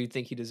much do you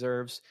think he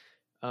deserves?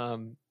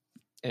 And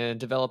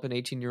develop an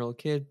 18-year-old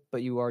kid,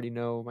 but you already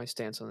know my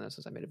stance on this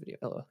as I made a video.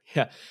 Hello.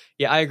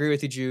 Yeah, I agree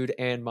with you, Jude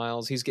and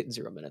Miles. He's getting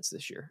 0 minutes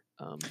this year.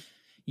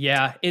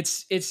 Yeah,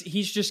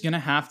 he's just gonna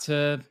have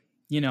to,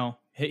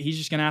 he's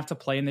just gonna have to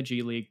play in the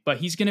G League, but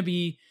he's gonna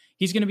be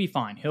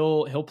fine.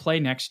 He'll play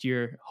next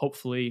year,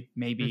 hopefully,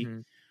 maybe.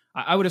 Mm-hmm.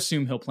 I would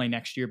assume he'll play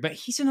next year, but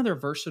he's another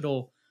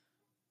versatile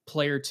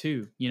player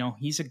too.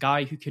 He's a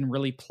guy who can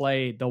really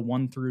play the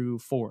 1 through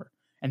 4,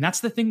 and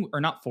that's the thing,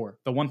 or not 4,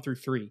 the 1 through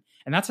 3,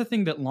 and that's the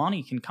thing that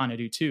Lonnie can kind of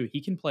do too.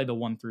 He can play the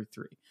 1 through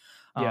 3.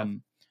 Yeah.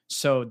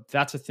 So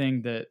that's a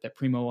thing that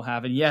Primo will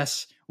have. And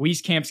yes,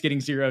 Wieskamp's getting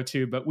 0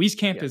 too, but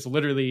Wieskamp is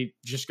literally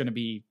just going to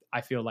be,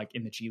 I feel like,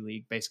 in the G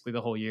League basically the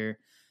whole year.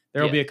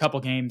 There will be a couple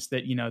games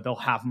that, they'll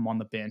have him on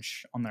the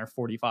bench on their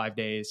 45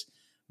 days,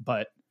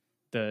 but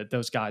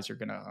those guys are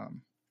going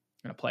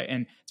to play.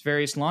 And it's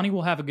various. Lonnie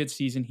will have a good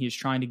season. He is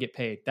trying to get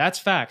paid. That's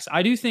facts.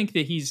 I do think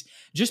that he's,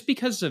 just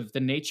because of the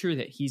nature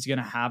that he's going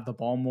to have the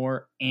ball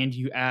more, and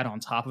you add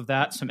on top of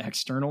that some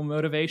external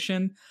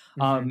motivation.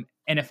 Mm-hmm.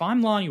 And if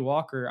I'm Lonnie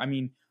Walker, I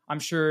mean, I'm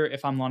sure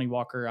if I'm Lonnie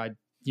Walker, I'd,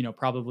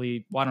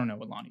 probably, I don't know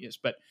what Lonnie is,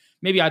 but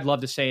maybe I'd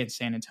love to say in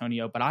San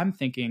Antonio, but I'm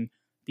thinking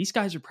these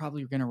guys are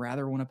probably going to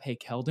rather want to pay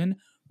Keldon,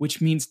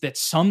 which means that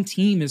some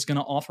team is going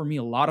to offer me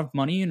a lot of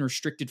money in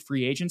restricted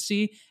free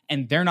agency,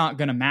 and they're not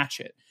going to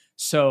match it.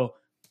 So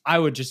I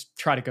would just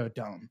try to go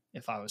dome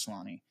if I was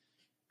Lonnie.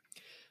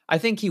 I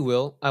think he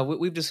will.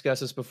 We've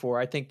discussed this before.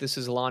 I think this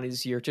is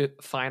Lonnie's year to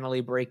finally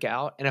break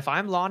out. And if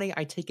I'm Lonnie,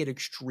 I take it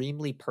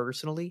extremely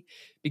personally,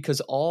 because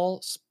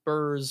all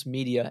Spurs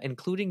media,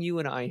 including you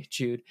and I,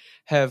 Jude,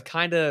 have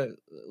kind of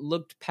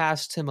looked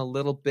past him a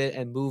little bit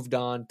and moved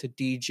on to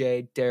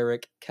DJ,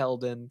 Derek,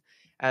 Keldon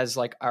as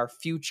our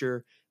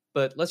future.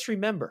 But let's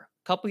remember,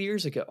 a couple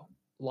years ago,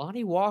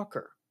 Lonnie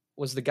Walker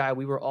was the guy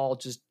we were all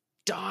just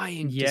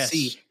dying to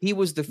see. He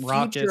was the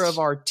future of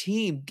our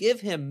team.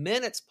 Give him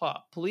minutes,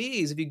 Pop,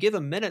 please. If you give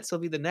him minutes, he'll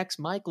be the next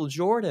Michael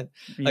Jordan.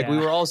 We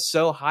were all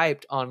so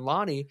hyped on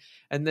Lonnie,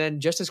 and then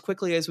just as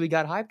quickly as we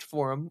got hyped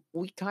for him,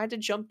 we kind of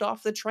jumped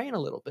off the train a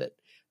little bit,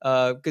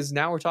 because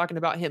now we're talking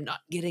about him not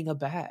getting a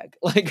bag.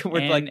 And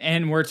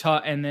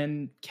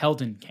then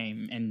Keldon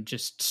came and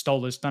just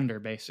stole his thunder,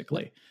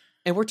 basically.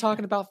 And we're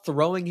talking about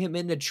throwing him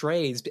into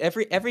trades.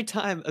 Every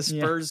time a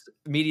Spurs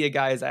media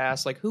guy is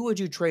asked, who would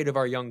you trade of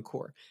our young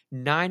core?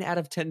 9 out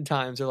of 10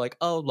 times they're like,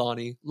 oh,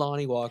 Lonnie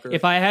Walker.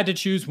 If I had to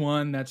choose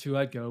one, that's who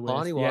I'd go with.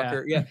 Lonnie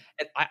Walker, yeah.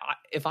 And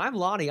if I'm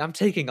Lonnie, I'm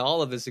taking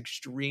all of this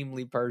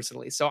extremely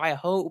personally. So I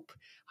hope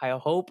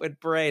and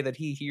pray that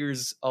he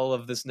hears all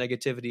of this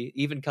negativity,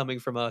 even coming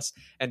from us,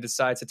 and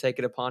decides to take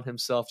it upon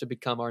himself to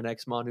become our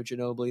next Manu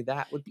Ginobili.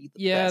 That would be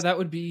the best. That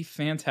would be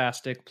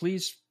fantastic.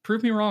 Please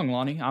prove me wrong,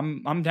 Lonnie.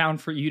 I'm down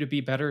for you to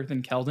be better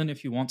than Keldon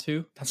if you want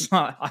to.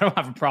 I don't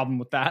have a problem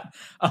with that.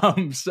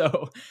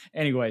 So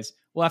anyways,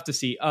 we'll have to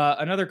see.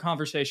 Another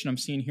conversation I'm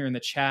seeing here in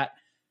the chat,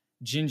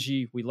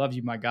 Gingy, we love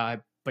you, my guy.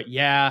 But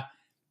yeah,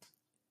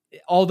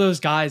 all those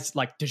guys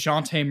like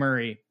DeJounte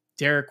Murray,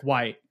 Derek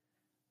White,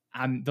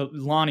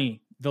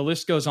 Lonnie, the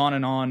list goes on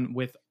and on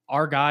with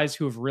our guys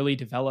who have really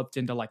developed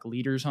into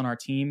leaders on our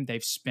team.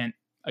 They've spent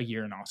a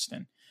year in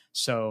Austin.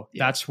 So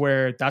that's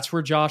where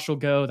Josh will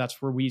go. That's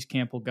where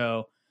Wieskamp will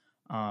go.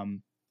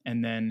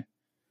 and then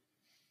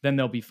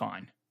they'll be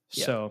fine.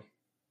 Yeah. So,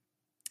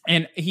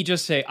 and he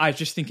just say, I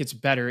just think it's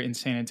better in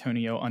San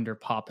Antonio under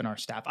Pop and our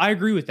staff. I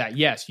agree with that.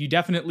 Yes, you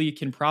definitely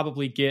can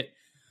probably get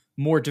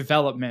more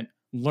development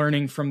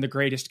learning from the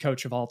greatest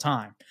coach of all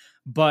time.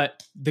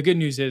 But the good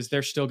news is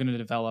they're still going to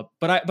develop.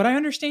 But I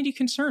understand your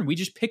concern. We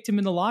just picked him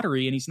in the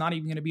lottery and he's not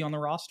even going to be on the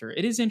roster.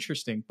 It is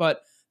interesting.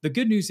 But the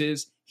good news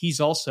is he's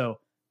also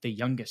the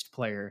youngest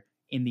player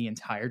in the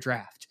entire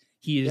draft.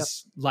 He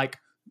is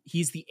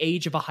he's the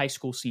age of a high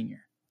school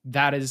senior.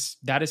 That is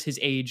his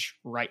age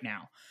right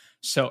now.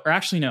 So, or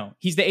actually, no,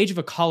 he's the age of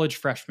a college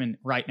freshman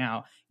right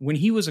now. When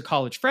he was a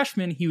college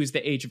freshman, he was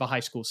the age of a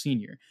high school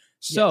senior.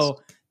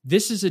 So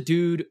this is a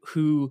dude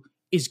who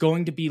is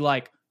going to be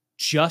like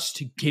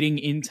just getting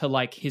into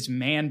like his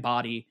man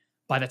body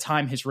by the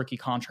time his rookie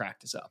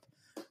contract is up.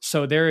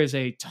 So there is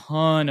a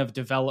ton of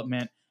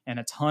development and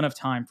a ton of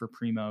time for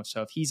Primo.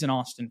 So if he's in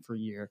Austin for a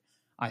year,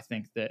 I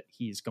think that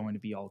he's going to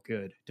be all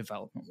good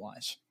development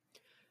wise.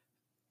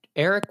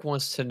 Eric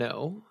wants to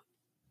know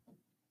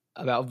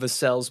about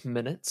Vassell's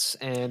minutes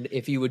and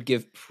if you would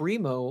give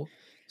Primo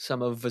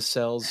some of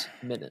Vassell's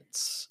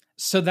minutes.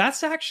 So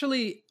that's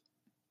actually,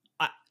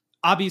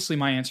 obviously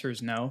my answer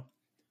is no,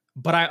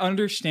 but I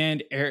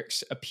understand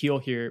Eric's appeal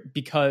here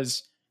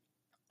because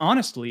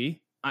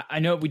honestly, I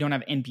know we don't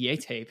have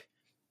NBA tape,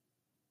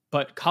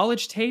 but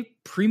college tape,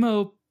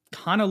 Primo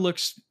kind of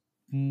looks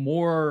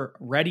more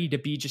ready to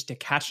be just a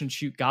catch and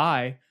shoot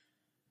guy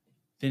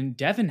than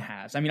Devin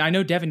has. I mean, I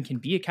know Devin can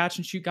be a catch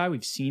and shoot guy.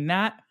 We've seen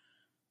that,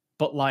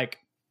 but like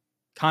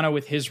kind of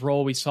with his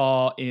role we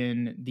saw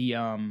in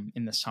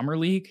the summer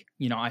league,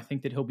 you know, I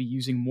think that he'll be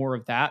using more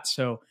of that.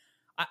 So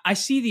I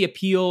see the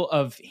appeal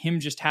of him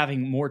just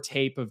having more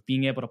tape of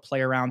being able to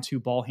play around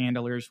two ball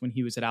handlers when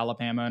he was at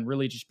Alabama and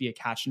really just be a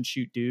catch and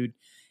shoot dude.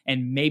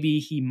 And maybe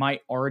he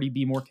might already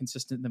be more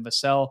consistent than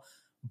Vassell,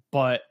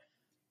 but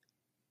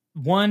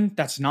one,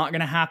 that's not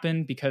going to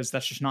happen because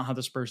that's just not how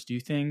the Spurs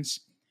do things.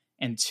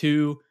 And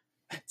two,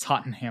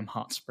 Tottenham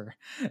Hotspur.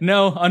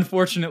 No,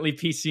 unfortunately,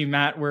 PC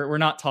Matt, we're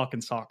not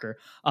talking soccer.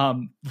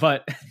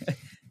 But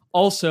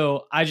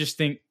also, I just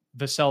think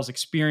Vassell's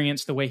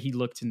experience, the way he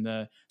looked in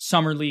the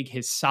summer league,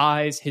 his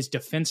size, his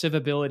defensive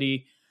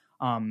ability,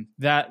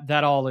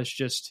 that all is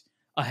just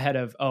ahead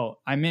of,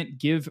 I meant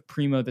give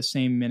Primo the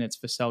same minutes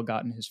Vassell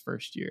got in his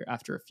first year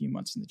after a few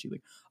months in the G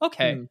League.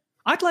 Okay,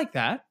 I'd like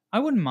that. I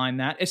wouldn't mind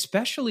that,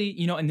 especially,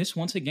 you know, and this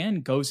once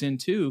again goes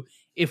into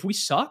if we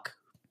suck,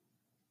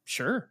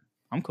 sure,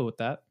 I'm cool with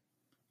that.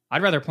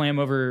 I'd rather play him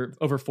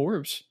over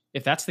Forbes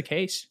if that's the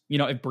case. You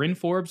know, if Bryn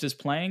Forbes is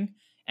playing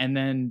and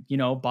then, you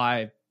know,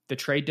 by the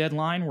trade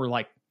deadline, we're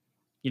like,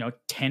 you know,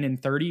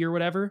 10-30 or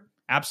whatever,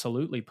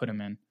 absolutely put him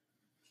in.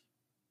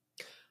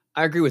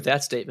 I agree with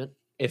that statement.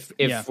 If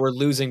we're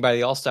losing by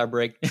the All-Star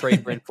break,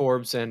 trade Bryn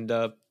Forbes and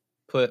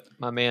put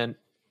my man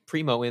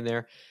Primo in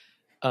there.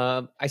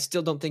 I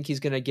still don't think he's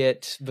going to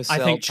get Vassell. I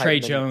think Trey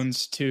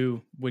Jones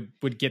too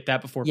would get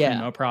that before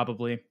Primo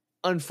probably.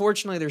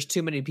 Unfortunately, there's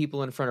too many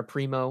people in front of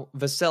Primo.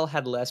 Vassell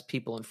had less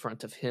people in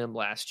front of him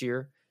last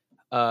year.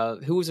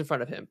 Who was in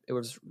front of him? It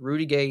was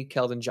Rudy Gay,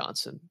 Keldon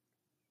Johnson,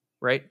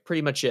 right?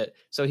 Pretty much it.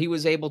 So he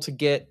was able to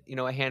get, you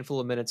know, a handful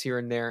of minutes here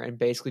and there and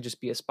basically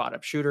just be a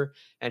spot-up shooter.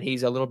 And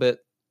he's a little bit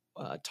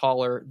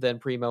taller than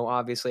Primo,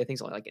 obviously. I think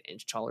he's only like an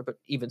inch taller, but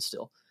even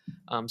still.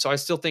 So I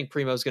still think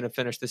Primo's going to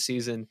finish the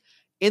season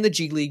in the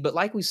G League. But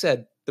like we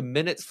said, the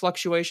minutes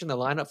fluctuation, the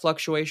lineup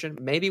fluctuation,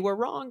 maybe we're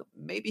wrong.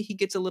 Maybe he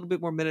gets a little bit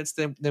more minutes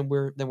than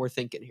we're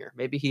thinking here.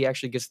 Maybe he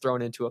actually gets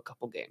thrown into a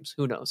couple games.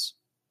 Who knows?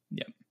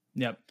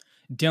 Yep.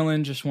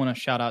 Dylan, just want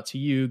to shout out to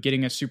you.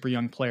 Getting a super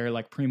young player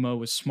like Primo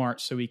was smart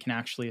so we can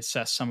actually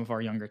assess some of our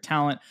younger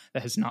talent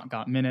that has not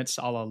got minutes,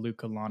 a la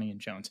Luka, Lonnie,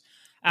 and Jones.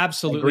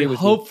 Absolutely.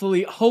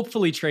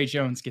 Hopefully Trey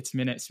Jones gets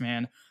minutes,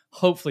 man.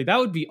 Hopefully. That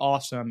would be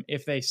awesome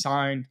if they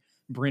signed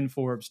Bryn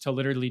Forbes to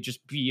literally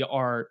just be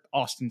our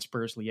Austin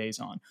Spurs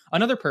liaison.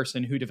 Another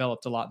person who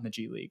developed a lot in the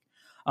G League.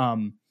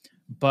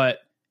 But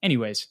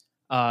anyways,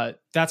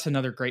 that's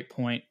another great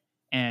point.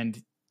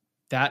 And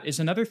that is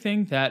another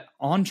thing that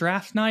on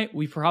draft night,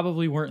 we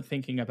probably weren't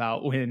thinking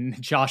about when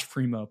Josh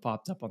Primo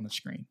popped up on the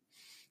screen.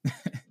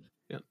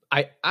 Yeah.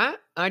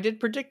 I did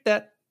predict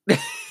that.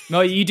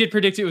 No, you did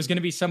predict it was going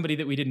to be somebody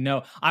that we didn't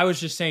know. I was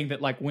just saying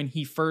that like when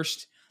he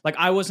first, like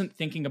I wasn't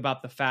thinking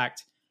about the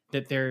fact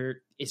that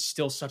there is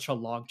still such a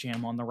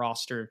logjam on the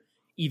roster,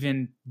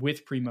 even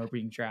with Primo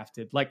being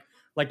drafted. Like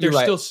there's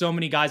still so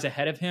many guys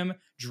ahead of him.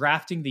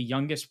 Drafting the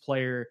youngest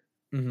player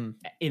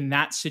in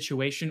that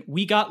situation,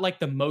 we got like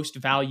the most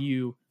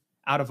value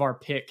out of our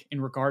pick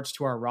in regards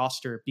to our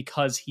roster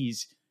because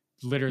he's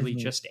literally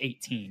just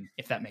 18,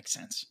 if that makes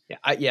sense.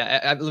 Let me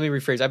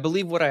rephrase. I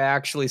believe what I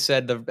actually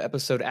said the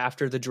episode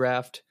after the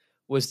draft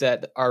was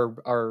that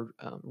our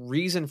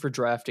reason for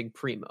drafting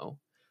Primo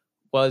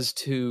was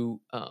to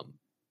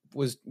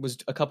was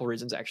a couple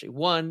reasons actually.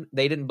 One,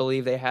 they didn't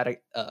believe they had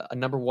a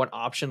number one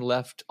option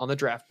left on the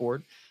draft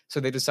board, so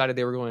they decided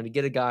they were going to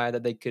get a guy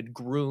that they could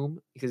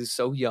groom because he's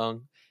so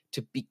young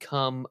to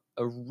become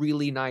a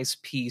really nice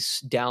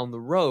piece down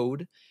the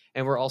road.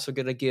 and we're also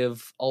going to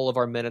give all of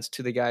our minutes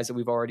to the guys that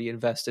we've already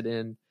invested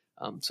in,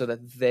 so that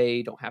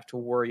they don't have to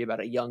worry about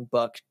a young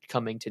buck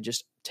coming to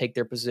just take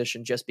their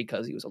position just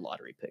because he was a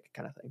lottery pick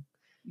kind of thing.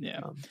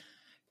 Yeah.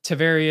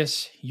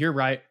 Tavarius, you're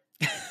right.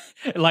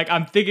 Like,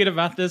 I'm thinking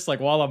about this,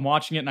 like, while I'm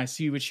watching it and I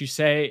see what you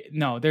say.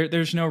 No,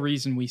 there's no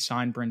reason we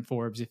sign Bryn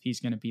Forbes if he's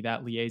going to be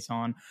that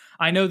liaison.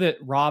 I know that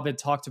Rob had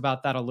talked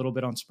about that a little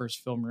bit on Spurs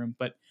Film Room,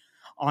 but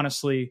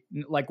honestly,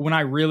 like, when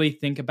I really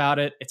think about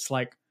it, it's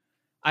like,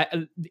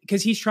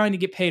 because he's trying to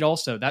get paid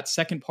also. That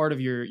second part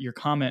of your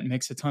comment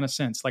makes a ton of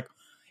sense. Like,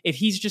 if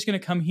he's just going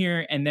to come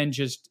here and then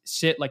just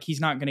sit, like, he's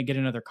not going to get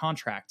another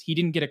contract. He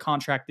didn't get a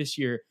contract this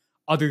year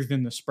other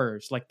than the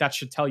Spurs. Like, that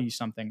should tell you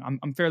something.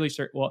 I'm fairly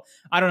certain. Well,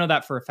 I don't know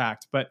that for a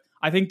fact, but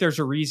I think there's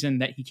a reason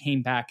that he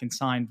came back and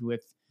signed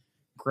with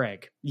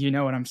Greg. You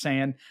know what I'm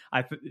saying?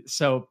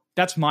 So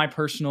that's my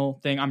personal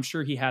thing. I'm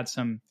sure he had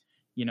some,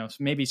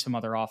 maybe some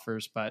other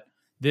offers, but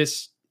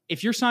this,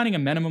 if you're signing a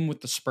minimum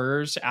with the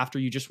Spurs after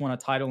you just won a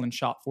title and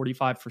shot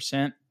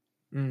 45%,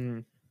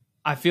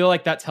 I feel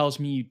like that tells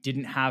me you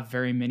didn't have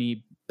very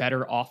many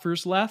better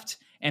offers left.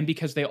 And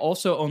because he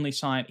only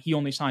signed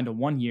a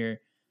 1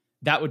 year,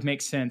 that would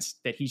make sense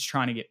that he's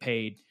trying to get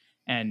paid.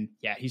 And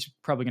yeah, he's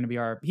probably going to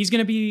be he's going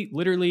to be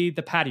literally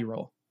the Patty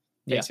role,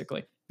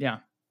 basically. Yeah.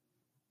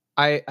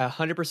 I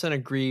 100%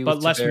 agree with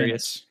But less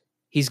minutes.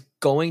 He's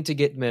going to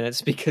get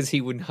minutes because he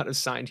would not have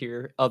signed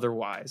here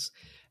otherwise.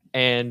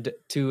 And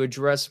to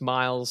address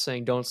Miles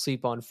saying don't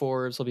sleep on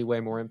Forbes, he'll be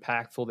way more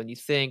impactful than you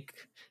think.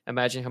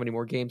 Imagine how many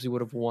more games we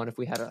would have won if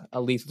we had a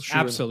lethal shooter.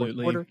 Absolutely. In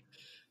the fourth quarter.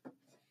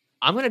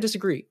 I'm going to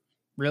disagree.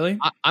 Really?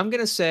 I'm going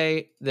to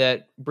say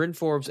that Bryn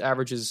Forbes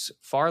averages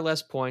far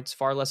less points,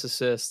 far less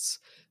assists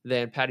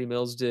than Patty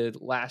Mills did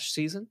last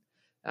season.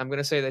 I'm going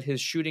to say that his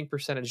shooting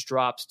percentage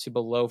drops to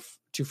below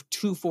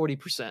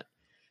 240%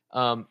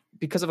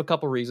 because of a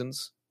couple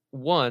reasons.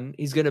 One,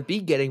 he's going to be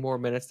getting more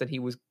minutes than he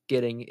was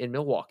getting in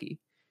Milwaukee.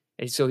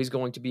 And so he's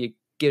going to be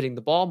getting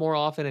the ball more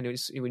often. And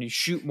when you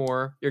shoot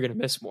more, you're going to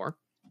miss more.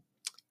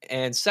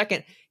 And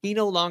second, he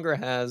no longer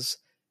has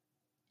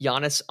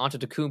Giannis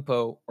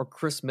Antetokounmpo or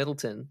Chris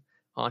Middleton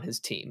on his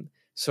team.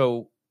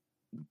 So,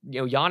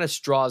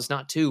 Giannis draws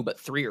not 2, but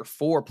 3 or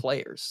 4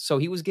 players. So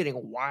he was getting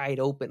wide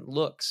open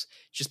looks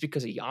just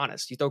because of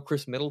Giannis. You throw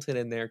Chris Middleton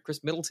in there.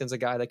 Chris Middleton's a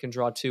guy that can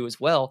draw 2 as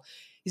well.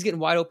 He's getting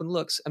wide open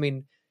looks. I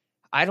mean,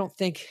 I don't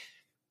think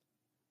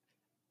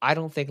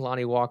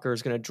Lonnie Walker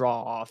is going to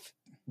draw off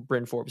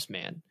Bryn Forbes'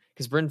 man,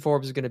 because Bryn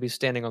Forbes is going to be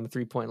standing on the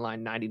 3-point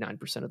line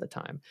 99% of the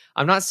time.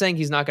 I'm not saying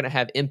he's not going to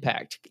have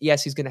impact.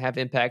 Yes, he's going to have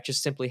impact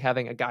just simply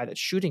having a guy that's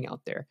shooting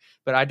out there.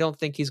 But I don't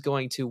think he's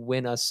going to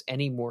win us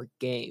any more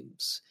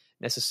games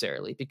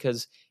necessarily,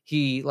 because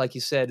he, like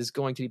you said, is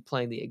going to be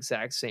playing the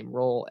exact same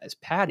role as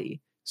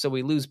Patty. So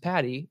we lose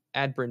Patty,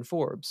 add Bryn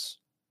Forbes.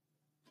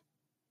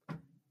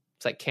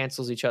 It's like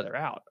cancels each other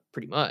out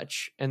pretty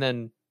much. And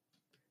then,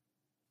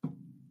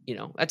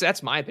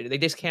 that's my opinion. They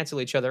just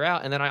cancel each other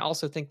out. And then I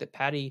also think that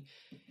Patty,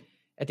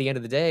 at the end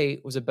of the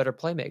day, was a better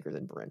playmaker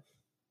than Bryn.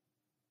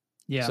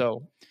 Yeah.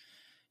 So,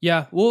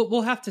 yeah,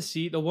 we'll have to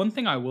see. The one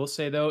thing I will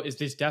say though is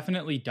this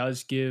definitely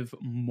does give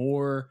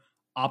more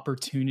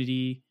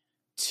opportunity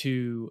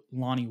to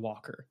Lonnie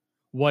Walker.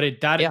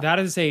 That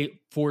is a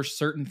for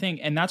certain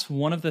thing, and that's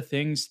one of the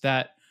things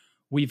that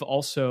we've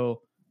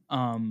also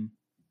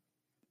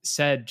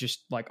said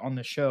just like on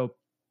the show.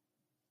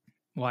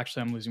 Well,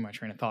 actually, I'm losing my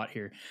train of thought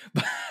here,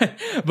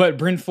 but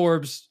Bryn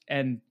Forbes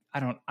and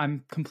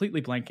I'm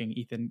completely blanking.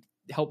 Ethan,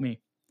 help me.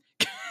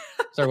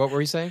 Sorry, what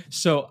were you saying?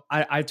 So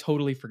I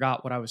totally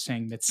forgot what I was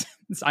saying.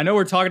 I know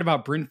we're talking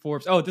about Bryn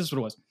Forbes. Oh, this is what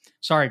it was.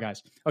 Sorry,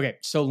 guys. Okay,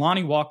 so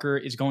Lonnie Walker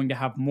is going to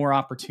have more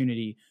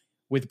opportunity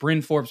with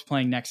Bryn Forbes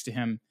playing next to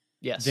him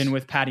than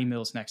with Patty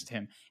Mills next to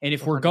him. And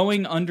if 100%. We're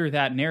going under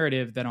that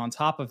narrative, then on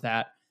top of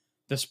that,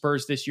 the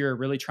Spurs this year are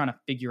really trying to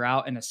figure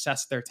out and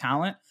assess their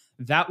talent.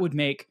 That would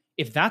make,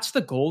 if that's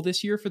the goal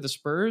this year for the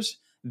Spurs,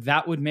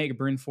 that would make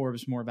Bryn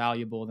Forbes more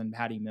valuable than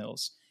Patty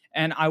Mills.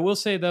 And I will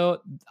say, though,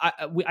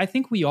 I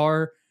think we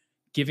are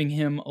giving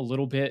him a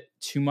little bit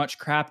too much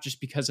crap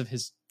just because of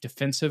his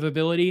defensive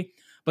ability.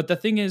 But the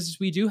thing is,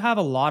 we do have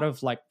a lot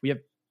of, we have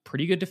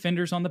pretty good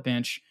defenders on the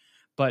bench,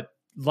 but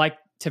like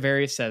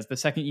Tavarius says, the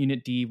second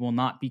unit D will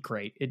not be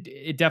great.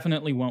 It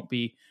definitely won't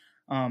be.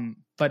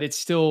 But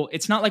it's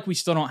not like we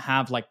still don't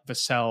have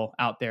Vassell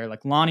out there,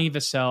 like Lonnie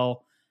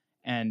Vassell,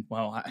 and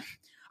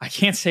I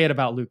can't say it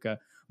about Luka,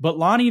 but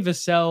Lonnie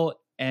Vassell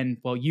and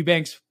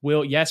Eubanks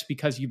will, yes,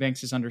 because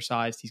Eubanks is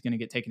undersized, he's going to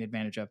get taken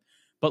advantage of.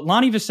 But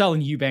Lonnie Vassell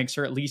and Eubanks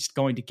are at least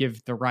going to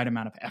give the right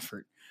amount of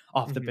effort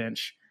off the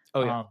bench.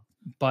 Oh yeah.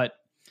 But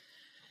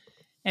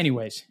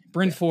anyways,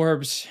 Bryn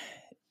Forbes,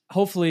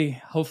 hopefully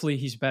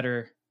he's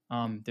better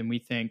than we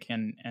think,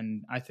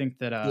 and I think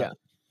that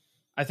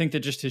I think that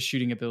just his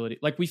shooting ability,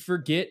 we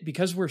forget,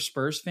 because we're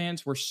Spurs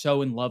fans, we're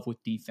so in love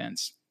with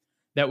defense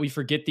that we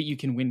forget that you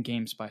can win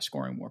games by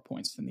scoring more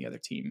points than the other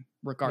team,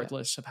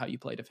 regardless of how you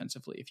play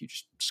defensively. If you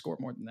just score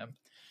more than them,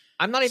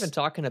 I'm not even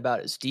talking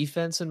about his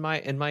defense in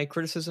my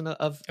criticism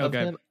of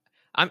him.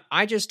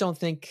 I just don't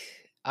think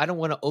I don't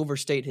want to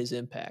overstate his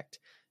impact.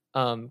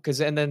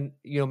 Because and then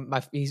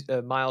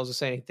Miles was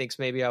saying he thinks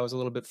maybe I was a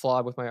little bit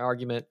flawed with my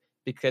argument,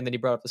 because and then he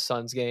brought up the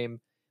Suns game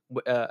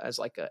as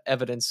like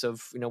evidence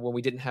of when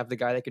we didn't have the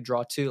guy that could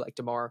draw two like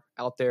DeMar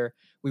out there,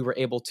 we were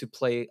able to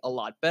play a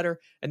lot better,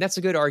 and that's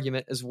a good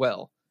argument as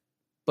well.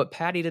 But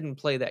Patty didn't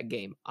play that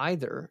game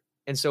either,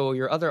 and so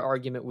your other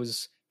argument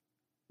was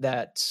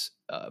that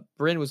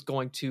Bryn was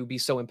going to be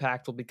so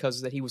impactful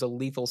because that he was a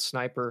lethal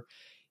sniper,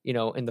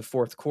 in the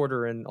fourth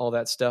quarter and all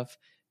that stuff.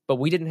 But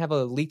we didn't have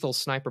a lethal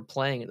sniper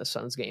playing in the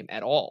Suns game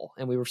at all,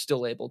 and we were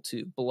still able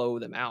to blow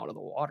them out of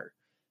the water.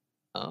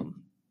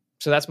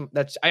 So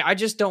that's I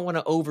just don't want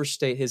to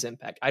overstate his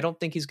impact. I don't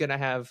think he's going to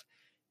have.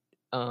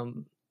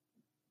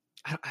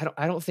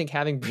 I don't think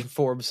having Bryn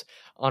Forbes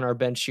on our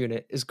bench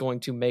unit is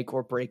going to make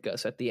or break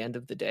us at the end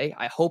of the day.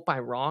 I hope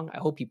I'm wrong. I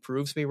hope he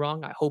proves me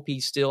wrong. I hope he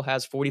still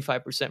has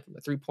 45% from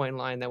the 3-point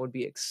line. That would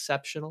be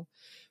exceptional.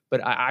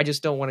 But I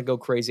just don't want to go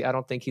crazy. I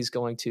don't think he's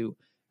going to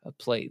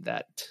play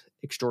that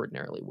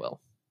extraordinarily well.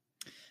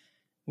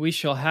 We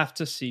shall have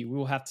to see. We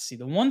will have to see.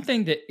 The one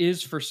thing that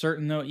is for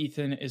certain, though,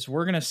 Ethan, is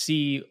we're going to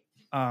see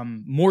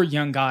more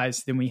young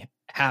guys than we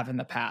have in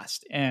the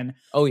past. And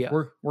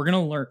we're going to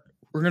learn.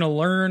 We're going to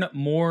learn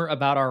more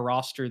about our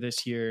roster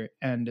this year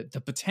and the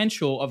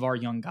potential of our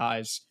young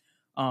guys,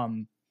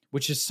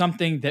 which is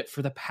something that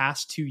for the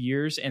past 2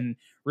 years, and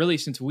really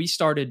since we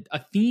started,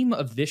 a theme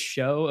of this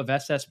show of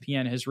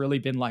SSPN has really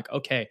been like,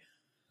 okay,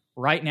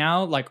 right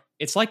now, like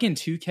it's like in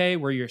 2K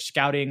where you're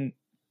scouting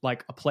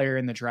like a player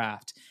in the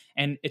draft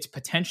and its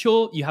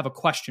potential, you have a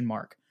question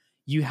mark.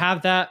 You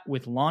have that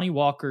with Lonnie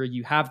Walker.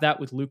 You have that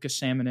with Lucas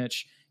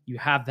Samanich. You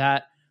have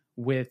that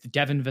with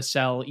Devin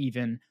Vassell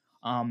even.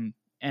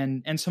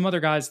 And some other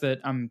guys that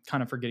I'm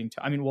kind of forgetting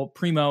to. I mean, well,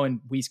 Primo and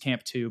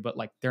Wieskamp too, but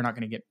like they're not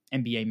going to get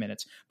NBA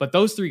minutes. But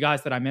those three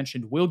guys that I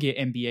mentioned will get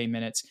NBA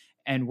minutes,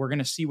 and we're going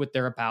to see what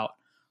they're about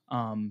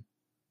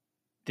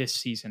this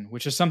season,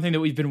 which is something that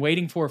we've been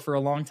waiting for a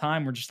long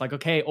time. We're just like,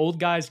 okay, old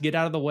guys get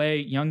out of the way,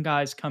 young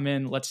guys come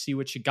in, let's see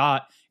what you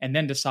got, and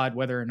then decide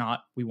whether or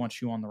not we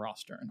want you on the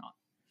roster or not.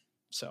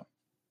 So,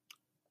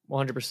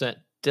 100%.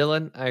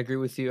 Dylan, I agree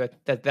with you.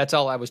 That's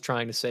all I was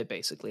trying to say,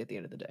 basically, at the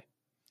end of the day.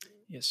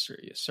 Yes, sir.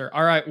 Yes, sir.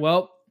 All right.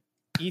 Well,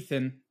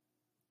 Ethan,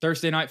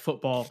 Thursday night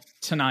football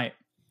tonight.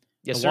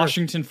 Yes, the sir.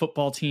 Washington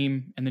football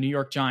team and the New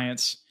York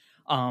Giants.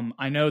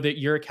 I know that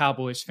you're a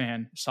Cowboys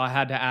fan, so I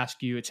had to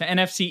ask you. It's an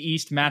NFC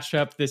East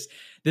matchup.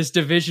 This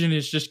division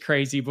is just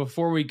crazy.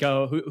 Before we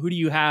go, who do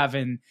you have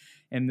in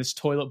this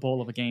toilet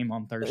bowl of a game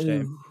on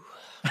Thursday?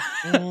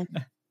 I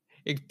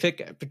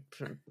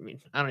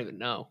mean, I don't even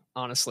know,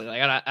 honestly.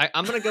 Like,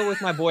 I'm going to go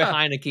with my boy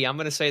Heineke. I'm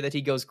going to say that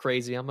he goes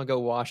crazy. I'm going to go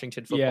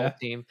Washington football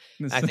team.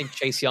 I think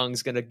Chase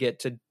Young's going to get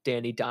to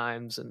Danny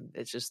Dimes, and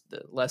it's just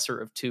the lesser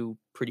of two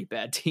pretty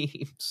bad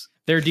teams.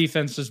 Their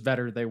defense is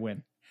better. They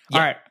win. Yeah.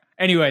 All right.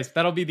 Anyways,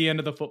 that'll be the end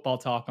of the football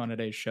talk on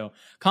today's show.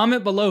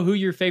 Comment below who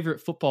your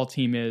favorite football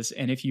team is,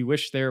 and if you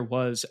wish there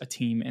was a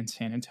team in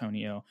San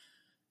Antonio.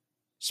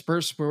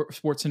 Spurs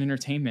Sports and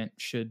Entertainment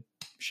should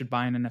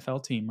buy an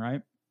NFL team,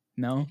 right?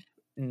 No?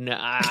 No,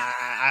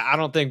 I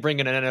don't think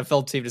bringing an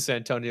NFL team to San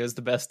Antonio is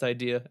the best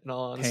idea, in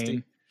all honesty.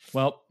 Pain.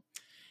 Well,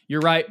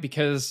 you're right,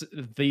 because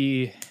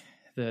the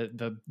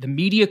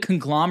media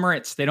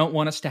conglomerates, they don't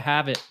want us to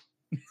have it.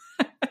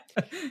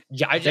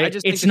 Yeah, I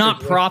just think it's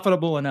not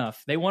profitable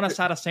enough. They want us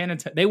out of San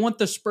Antonio. They want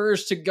the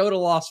Spurs to go to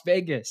Las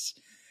Vegas.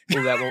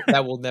 Ooh,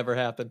 that will never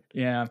happen.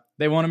 Yeah,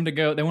 they want them to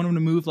go. They want them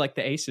to move like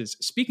the Aces.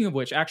 Speaking of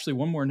which, actually,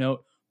 one more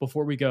note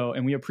before we go,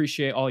 and we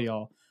appreciate all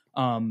y'all.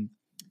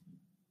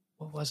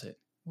 What was it?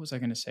 What was I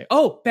going to say?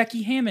 Oh,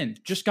 Becky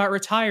Hammond just got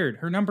retired.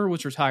 Her number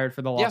was retired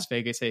for the Las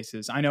Vegas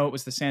Aces. I know it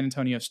was the San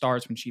Antonio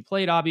Stars when she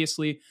played,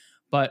 obviously,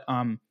 but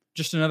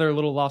just another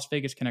little Las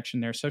Vegas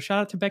connection there. So shout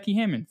out to Becky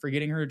Hammond for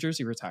getting her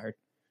jersey retired.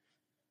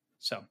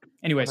 So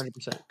anyways,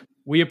 100%.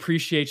 We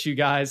appreciate you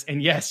guys.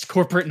 And yes,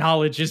 corporate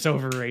knowledge is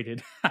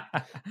overrated. All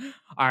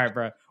right,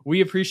 bro.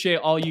 We appreciate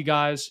all you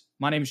guys.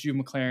 My name is Jude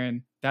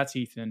McLaren. That's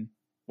Ethan.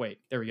 Wait,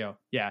 there we go.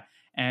 Yeah.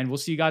 And we'll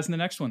see you guys in the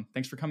next one.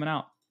 Thanks for coming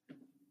out.